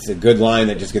it. It's a good line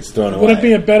that just gets thrown away. Would it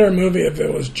be a better movie if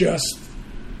it was just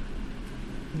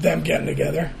them getting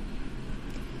together,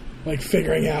 like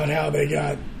figuring out how they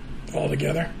got all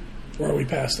together, or are we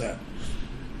past that?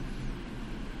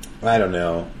 I don't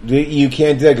know. You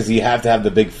can't do that because you have to have the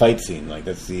big fight scene. Like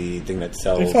that's the thing that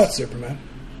sells. They fought Superman.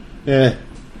 Yeah.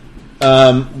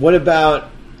 What about?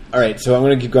 All right, so I'm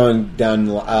going to keep going down.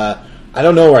 I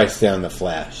don't know where I stand on the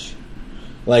Flash.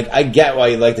 Like I get why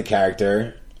you like the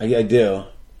character. I do.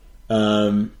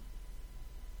 I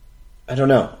don't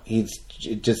know.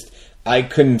 I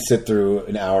couldn't sit through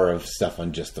an hour of stuff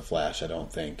on just the Flash. I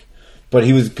don't think. But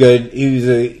he was good.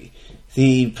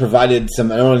 He provided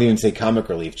some, I don't want to even say comic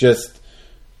relief, just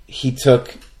he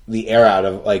took the air out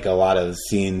of like a lot of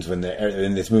scenes when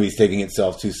this movie's taking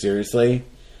itself too seriously.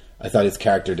 I thought his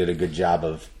character did a good job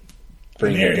of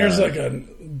bringing it down. Here's like a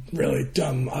really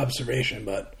dumb observation,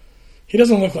 but he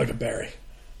doesn't look like a Barry.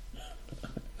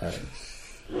 When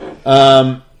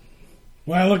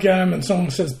I look at him and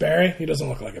someone says Barry, he doesn't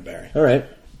look like a Barry. All right.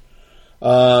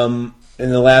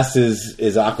 And the last is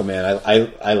Aquaman.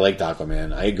 I liked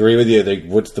Aquaman. I agree with you. Like,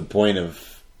 what's the point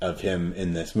of him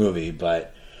in this movie?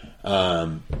 But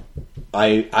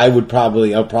I'll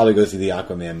probably go see the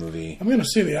Aquaman movie. I'm going to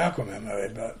see the Aquaman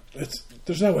movie, but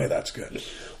there's no way that's good.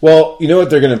 Well, you know what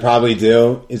they're going to probably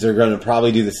do is they're going to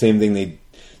probably do the same thing they're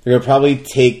going to probably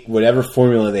take whatever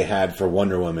formula they had for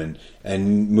Wonder Woman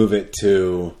and move it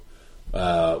to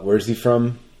where's he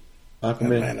from?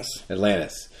 Aquaman?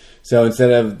 Atlantis. So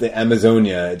instead of the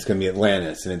Amazonia, it's going to be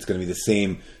Atlantis, and it's going to be the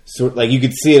same sort. Like you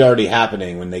could see it already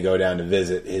happening when they go down to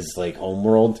visit his like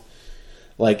homeworld.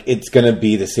 Like it's going to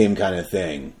be the same kind of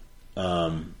thing,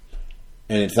 and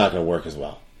it's not going to work as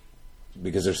well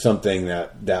because there's something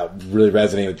that really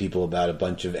resonated with people about a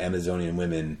bunch of Amazonian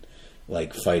women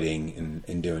like fighting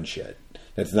and doing shit.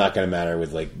 That's not going to matter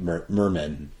with like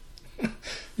mermen.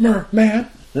 Merman.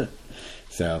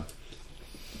 So,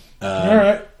 all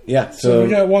right. Yeah. So we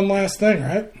got one last thing,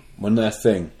 right? One last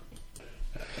thing.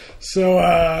 So,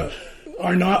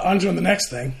 on to the next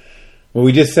thing. Well,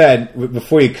 we just said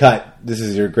before you cut. This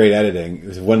is your great editing. It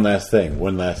was one last thing.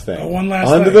 One last thing. One last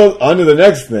thing. On to the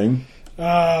next thing.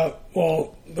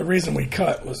 Well, the reason we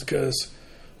cut was because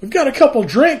we've got a couple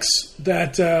drinks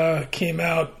that came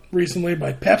out recently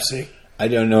by Pepsi. I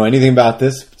don't know anything about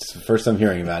this. It's the first I'm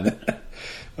hearing about it.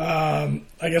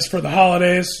 I guess for the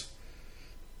holidays,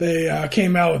 they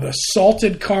came out with a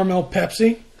salted caramel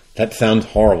Pepsi. That sounds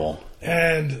horrible.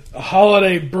 And a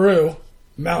holiday brew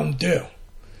Mountain Dew.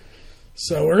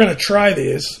 So we're going to try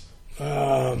these.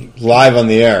 Live on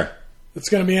the air. It's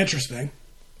going to be interesting.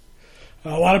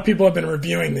 A lot of people have been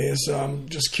reviewing these, so I'm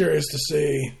just curious to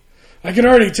see. I can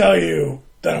already tell you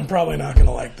that I'm probably not going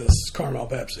to like this caramel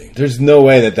Pepsi. There's no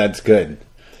way that that's good.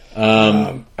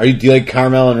 Do you like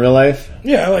caramel in real life?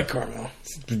 Yeah, I like caramel.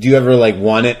 Do you ever like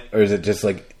want it, or is it just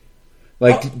like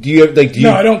do you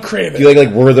No, I don't crave it. Do you like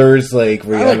Werther's? Like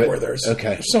where I like Werther's.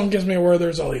 Okay. If someone gives me a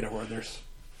Werther's, I'll eat a Werther's.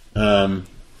 I'm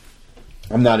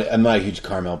not a huge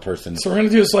caramel person. So we're gonna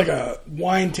do this like a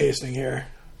wine tasting here.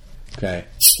 Okay.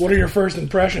 What are your first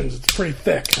impressions? It's pretty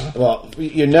thick, huh? Well,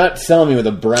 you're not selling me with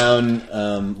a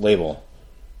brown label.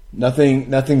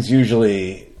 Nothing's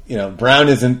usually, brown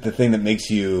isn't the thing that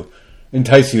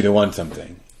entice you to want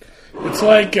something. It's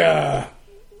like, I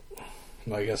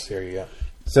guess here you go.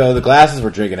 So the glasses we're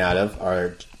drinking out of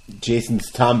are Jason's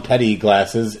Tom Petty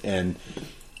glasses and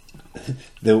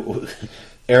the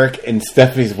Eric and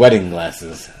Stephanie's wedding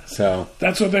glasses. So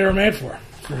that's what they were made for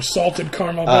salted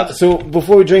caramel. So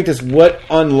before we drink this, what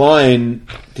online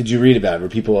did you read about? Were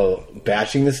people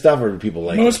bashing this stuff, or were people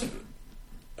like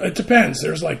It depends.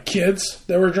 There's like kids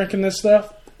that were drinking this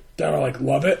stuff that were like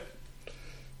love it,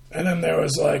 and then there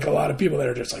was like a lot of people that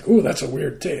are just like, ooh, that's a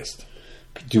weird taste.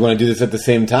 Do you want to do this at the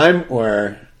same time,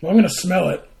 or? Well, I'm going to smell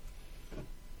it.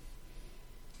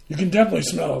 You can definitely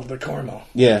smell the caramel.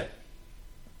 Yeah.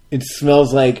 It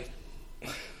smells like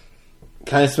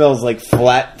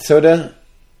flat soda.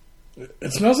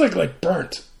 It smells like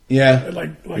burnt. Yeah.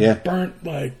 Like burnt,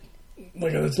 like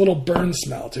this little burn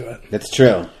smell to it. That's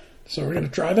true. So we're going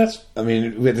to try this? I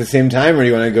mean, at the same time, or do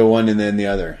you want to go one and then the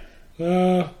other?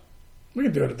 We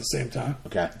can do it at the same time.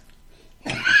 Okay.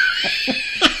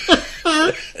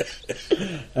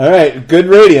 All right. Good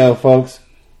radio, folks.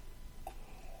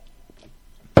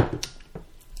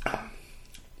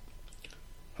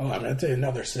 Hold on, I'm going to take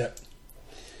another sip.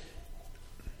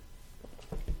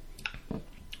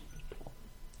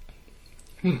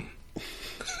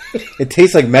 It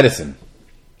tastes like medicine.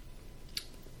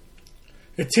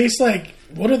 It tastes like,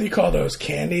 what do they call those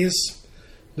candies?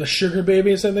 The sugar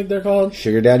babies, I think they're called.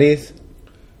 Sugar daddies?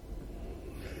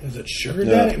 Is it sugar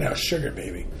daddy? No, sugar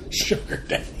baby. Sugar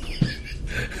daddy.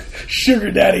 Sugar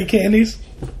daddy candies.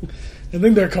 I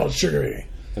think they're called sugar baby.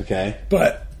 Okay.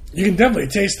 But you can definitely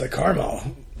taste the caramel.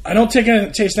 I don't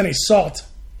taste any salt.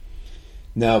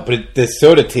 No, but the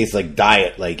soda tastes like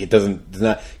diet. Like it's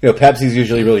not. Pepsi's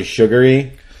usually really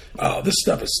sugary. Oh, this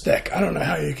stuff is thick. I don't know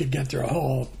how you could get through a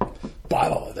whole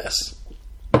bottle of this.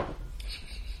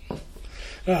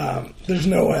 There's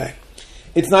no way.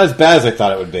 It's not as bad as I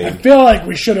thought it would be. I feel like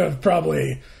we should have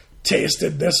probably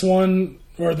tasted this one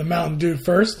or the Mountain Dew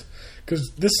first,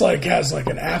 because this has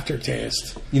an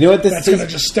aftertaste. You know what this that's going to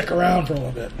just stick around for a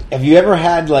little bit. Have you ever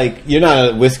had you're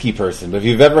not a whiskey person, but if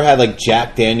you've ever had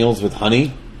Jack Daniels with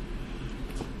honey,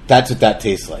 that's what that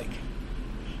tastes like.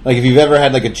 Like if you've ever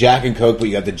had a Jack and Coke, but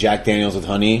you got the Jack Daniels with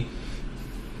honey.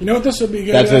 You know what this would be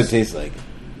good? That's what it tastes like.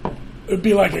 It would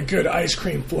be like a good ice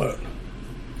cream float.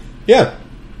 Yeah.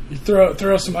 You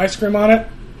throw some ice cream on it.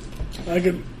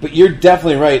 But you're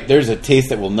definitely right. There's a taste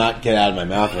that will not get out of my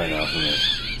mouth right now from it.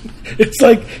 It's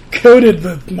coated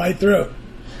with my throat.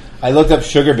 I looked up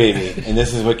Sugar Baby, and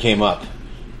this is what came up.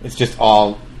 It's just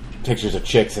all pictures of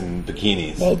chicks in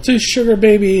bikinis. Well, it's just Sugar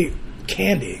Baby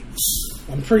candy.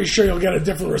 I'm pretty sure you'll get a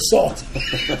different result.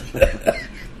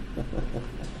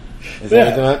 Is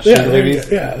that what they're sugar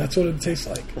babies? Yeah, that's what it tastes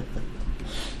like.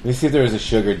 Let me see if there was a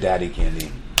sugar daddy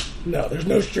candy. No, there's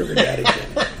no sugar daddy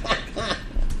candy.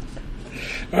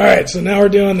 All right, so now we're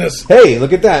doing this. Hey,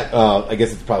 look at that. Oh, I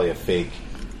guess it's probably a fake.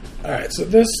 All right, so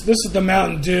this is the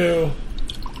Mountain Dew.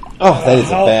 Oh, that is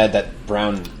that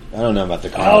brown. I don't know about the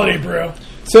color. Holiday Brew.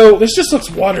 So This just looks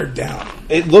watered down.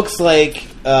 it looks like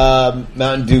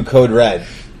Mountain Dew Code Red.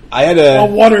 I had A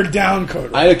watered down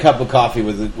Code Red. I had a cup of coffee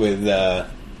with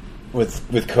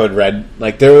Code Red.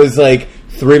 Like there was like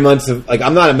 3 months of like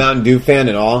I'm not a Mountain Dew fan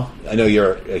at all. I know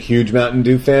you're a huge Mountain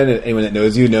Dew fan. And anyone that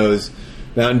knows you knows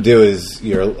Mountain Dew is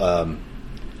your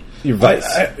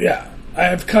vice. I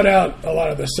have cut out a lot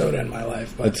of the soda in my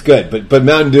life. But It's good, but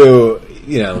Mountain Dew,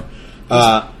 you know,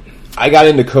 I got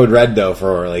into Code Red though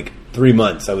for like 3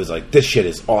 months. I was like, this shit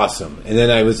is awesome, and then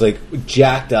I was like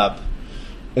jacked up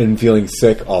and feeling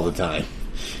sick all the time.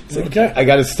 Like, okay. I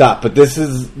got to stop. But this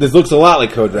looks a lot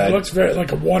like Code Red. It looks very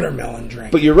like a watermelon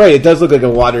drink. But you're right; it does look like a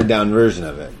watered down version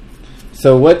of it.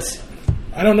 So what's?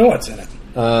 I don't know what's in it.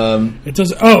 It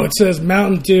does. Oh, it says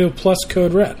Mountain Dew plus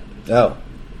Code Red. Oh,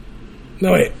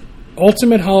 No wait,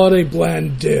 Ultimate Holiday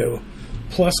Blend Dew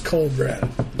plus Cold Red.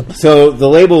 so the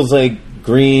label's like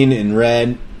green and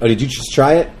red. Oh, did you just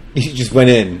try it? You just went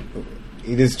in.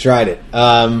 You just tried it.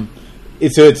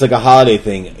 It's like a holiday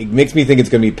thing. It makes me think it's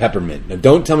going to be peppermint. Now,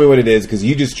 don't tell me what it is because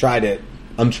you just tried it.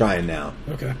 I'm trying now.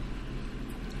 Okay.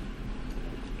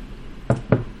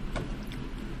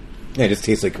 Yeah, it just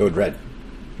tastes like Code Red.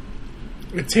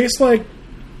 It tastes like,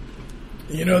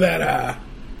 you know that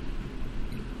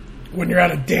when you're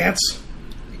at a dance,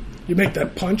 you make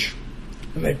that punch,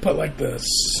 and they put like the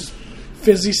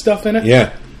fizzy stuff in it.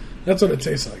 Yeah, That's what it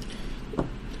tastes like.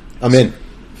 I'm in.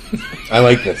 I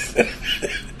like this.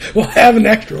 We'll have an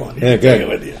extra one. Yeah, good. Take it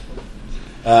with you.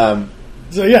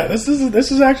 So yeah, this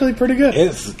is actually pretty good.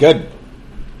 It's good.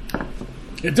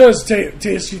 It does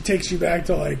takes you back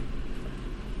to like.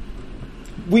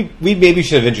 We maybe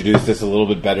should have introduced this a little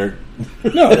bit better.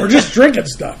 No, we're just drinking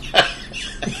stuff.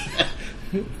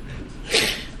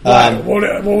 Why?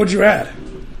 What would you add?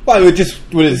 Well, I would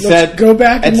have said Go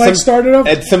back and start it up.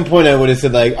 At some point, I would have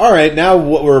said like, all right, now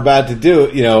what we're about to do,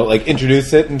 like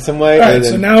introduce it in some way. All right,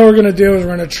 so now what we're going to do is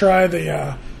we're going to try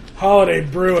the Holiday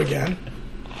Brew again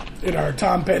in our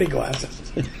Tom Petty glasses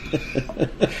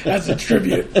as a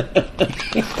tribute.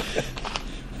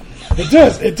 It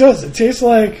does. It tastes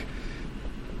like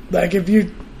if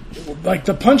you like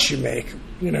the punch you make.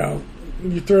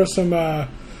 You throw some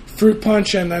fruit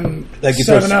punch and then like you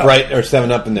throw 7-Up. Sprite or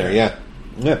 7-Up in there. Yeah.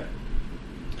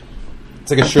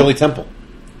 It's like a Shirley Temple.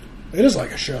 It is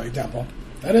like a Shirley Temple.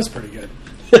 That is pretty good.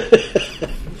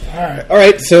 All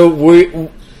right. So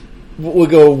we'll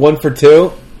go 1 for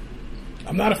 2.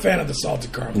 I'm not a fan of the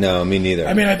salted caramel. No, me neither.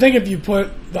 I mean, I think if you put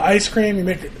the ice cream, you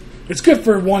make it. It's good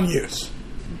for one use.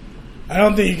 I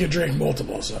don't think you could drink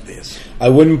multiples of these. I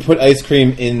wouldn't put ice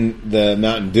cream in the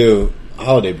Mountain Dew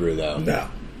Holiday Brew though. No.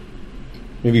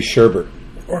 Maybe sherbet.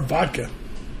 Or vodka.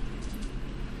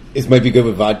 This might be good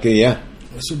with vodka. Yeah.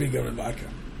 This would be good with vodka.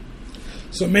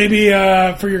 So maybe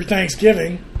for your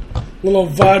Thanksgiving, a little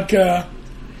vodka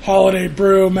Holiday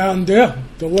Brew Mountain Dew.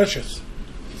 Delicious.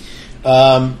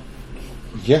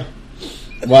 Yeah.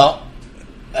 Well,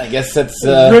 I guess that's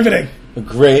riveting.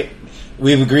 Great.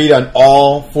 We've agreed on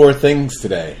all 4 things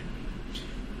today.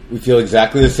 We feel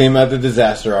exactly the same about The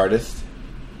Disaster Artist.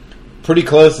 Pretty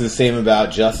close to the same about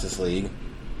Justice League.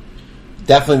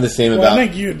 Definitely the same about. I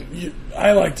think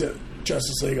I liked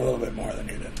Justice League a little bit more than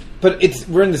you did. But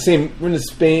we're in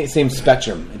the same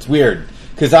spectrum. It's weird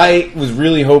because I was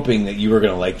really hoping that you were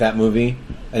going to like that movie,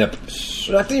 and not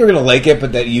that you were going to like it,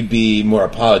 but that you'd be more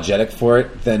apologetic for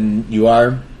it than you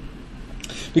are.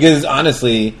 Because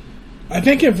honestly, I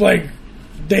think if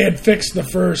they had fixed the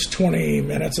first 20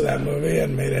 minutes of that movie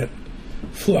and made it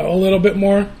flow a little bit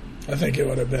more, I think it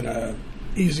would have been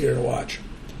easier to watch.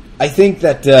 I think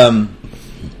that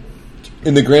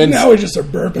in the grand now we just are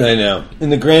burping. I know. In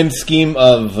the grand scheme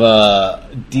of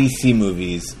DC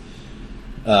movies,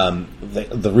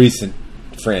 the recent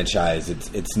franchise,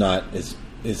 it's not as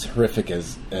horrific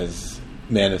as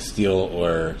Man of Steel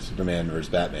or Superman vs.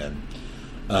 Batman.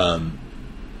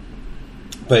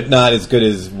 But not as good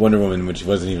as Wonder Woman, which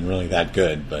wasn't even really that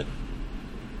good. But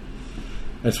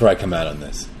that's where I come out on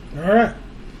this. All right.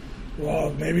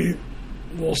 Well, maybe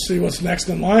we'll see what's next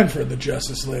in line for the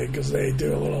Justice League because they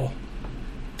do a little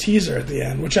teaser at the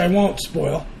end, which I won't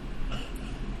spoil.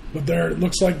 But it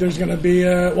looks like there's going to be.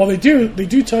 They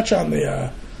do touch on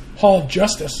the Hall of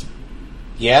Justice.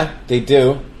 Yeah, they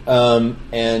do.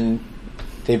 And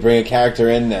they bring a character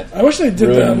in that. I wish they did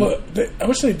ruined- I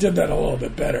wish they did that a little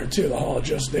bit better too. The Hall of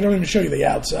Justice. They don't even show you the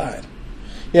outside.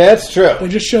 Yeah, that's true. They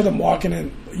just show them walking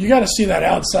in. You got to see that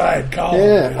outside column.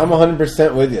 Yeah, you know? I'm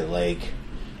 100% with you. Like,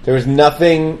 there was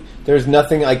nothing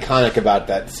iconic about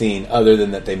that scene other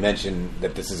than that they mentioned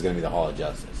that this is going to be the Hall of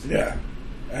Justice. Yeah,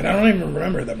 and I don't even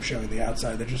remember them showing the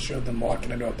outside. They just showed them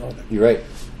walking into a building. You're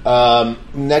right.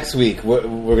 Next week, we're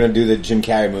going to do the Jim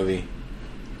Carrey movie.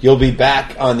 You'll be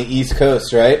back on the East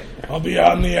Coast, right? I'll be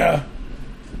on the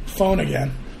phone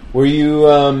again. Where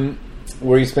you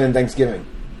spending Thanksgiving?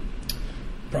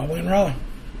 Probably in Raleigh.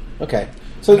 Okay.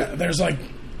 So There's like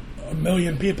 1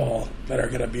 million people that are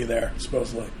going to be there,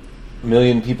 supposedly, 1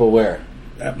 million people where?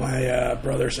 at my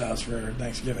brother's house for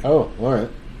Thanksgiving. Oh, all right.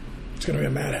 It's going to be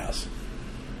a madhouse.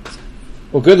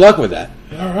 Well, good luck with that.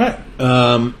 All right.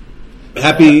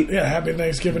 Happy Happy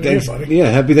Thanksgiving to you, buddy. Yeah,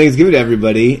 happy Thanksgiving to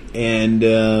everybody, and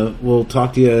we'll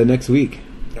talk to you next week.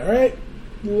 All right.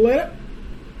 Later.